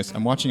I'm doing this,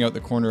 I'm watching out the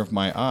corner of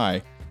my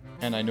eye,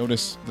 and I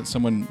notice that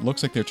someone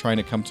looks like they're trying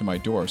to come to my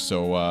door.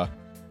 So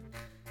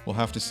we'll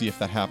have to see if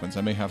that happens.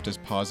 I may have to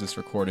pause this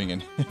recording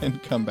and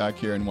come back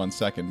here in 1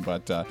 second.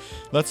 But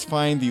let's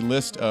find the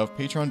list of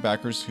Patreon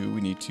backers who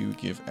we need to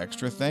give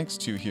extra thanks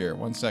to here.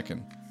 1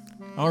 second.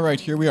 All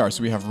right, here we are.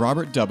 So we have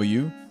Robert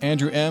W.,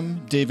 Andrew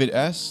M., David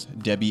S.,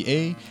 Debbie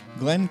A.,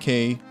 Glenn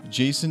K.,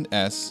 Jason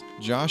S.,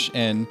 Josh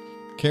N.,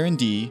 Karen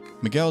D.,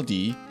 Miguel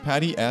D.,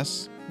 Patty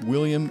S.,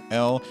 William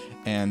L.,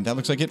 and that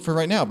looks like it for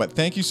right now. But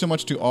thank you so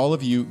much to all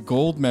of you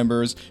gold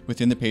members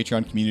within the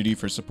Patreon community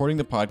for supporting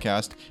the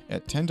podcast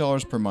at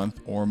 $10 per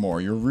month or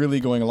more. You're really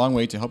going a long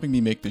way to helping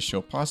me make this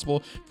show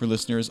possible for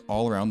listeners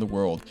all around the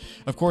world.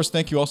 Of course,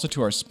 thank you also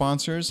to our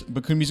sponsors,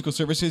 Bakun Musical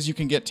Services. You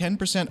can get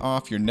 10%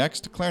 off your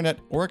next clarinet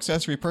or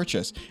accessory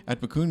purchase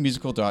at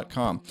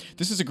bakunmusical.com.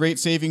 This is a great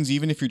savings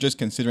even if you're just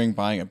considering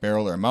buying a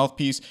barrel or a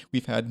mouthpiece.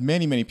 We've had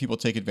many people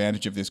take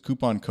advantage of this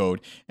coupon code,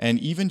 and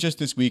even just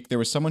this week, there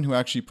was someone who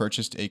actually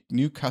purchased a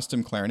new custom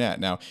clarinet.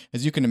 Now,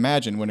 as you can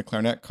imagine, when a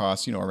clarinet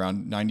costs,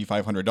 around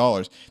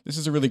 $9,500, this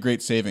is a really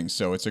great savings.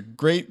 So it's a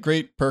great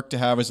perk to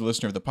have as a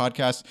listener of the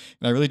podcast.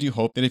 And I really do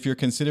hope that if you're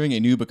considering a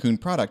new Bakun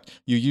product,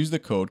 you use the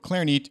code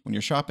Clarinet when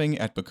you're shopping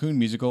at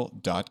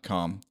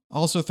bakunmusical.com.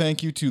 Also,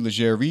 thank you to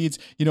Leger Reeds.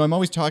 I'm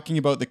always talking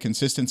about the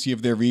consistency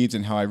of their reeds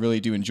and how I really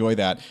do enjoy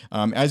that.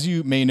 As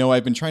you may know,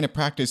 I've been trying to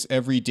practice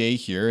every day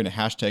here in a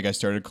hashtag I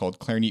started called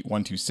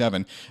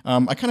Clarinet127.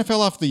 I kind of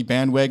fell off the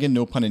bandwagon,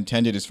 no pun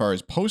intended, as far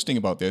as posting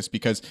about this,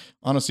 because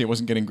honestly, it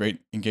wasn't getting great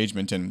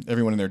engagement, and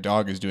everyone and their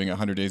dog is doing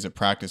 100 days of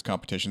practice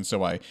competition,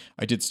 so I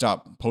did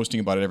stop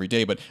posting about it every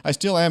day, but I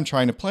still am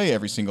trying to play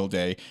every single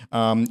day,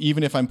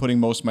 even if I'm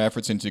putting most of my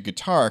efforts into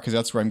guitar, because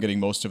that's where I'm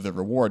getting most of the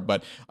reward.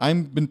 But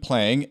I've been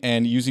playing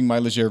and using my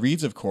Leger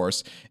Reeds, of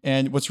course.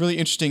 And what's really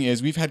interesting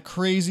is we've had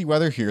crazy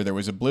weather here. There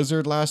was a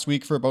blizzard last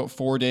week for about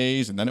 4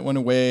 days, and then it went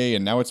away,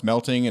 and now it's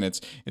melting, and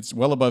it's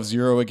well above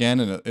zero again,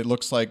 and it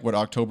looks like what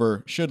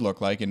October should look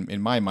like, in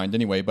my mind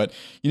anyway. But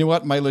you know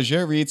what? My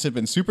Leger Reeds have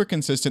been super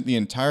consistent the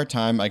entire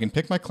time. I can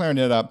pick my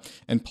clarinet up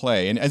and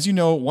play. And as you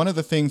know, one of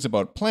the things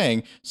about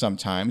playing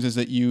sometimes is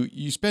that you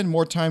spend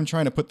more time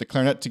trying to put the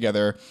clarinet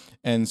together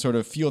and sort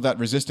of feel that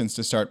resistance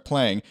to start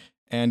playing.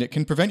 and it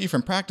can prevent you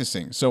from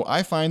practicing. So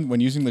I find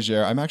when using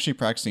Leger, I'm actually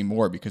practicing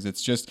more because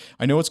it's just,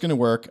 I know it's going to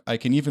work. I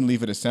can even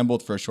leave it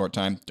assembled for a short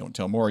time. Don't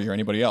tell Maury or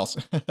anybody else.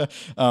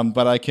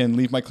 But I can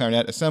leave my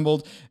clarinet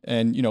assembled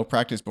and,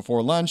 practice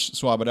before lunch,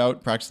 swap it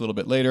out, practice a little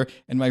bit later,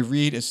 and my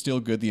reed is still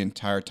good the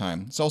entire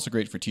time. It's also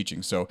great for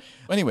teaching. So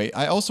anyway,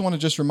 I also want to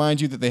just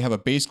remind you that they have a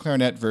bass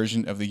clarinet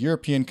version of the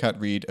European cut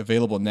reed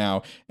available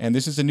now. And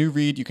this is a new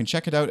reed. You can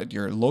check it out at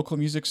your local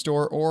music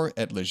store or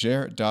at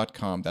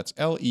leger.com. That's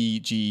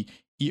LEGERE.com.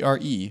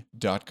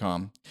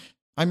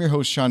 I'm your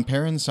host, Sean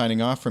Perrin,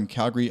 signing off from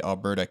Calgary,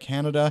 Alberta,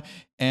 Canada,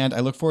 and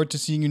I look forward to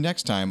seeing you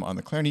next time on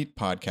the Clarinet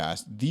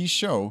Podcast, the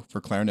show for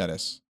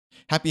clarinetists.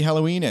 Happy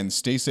Halloween and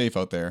stay safe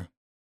out there.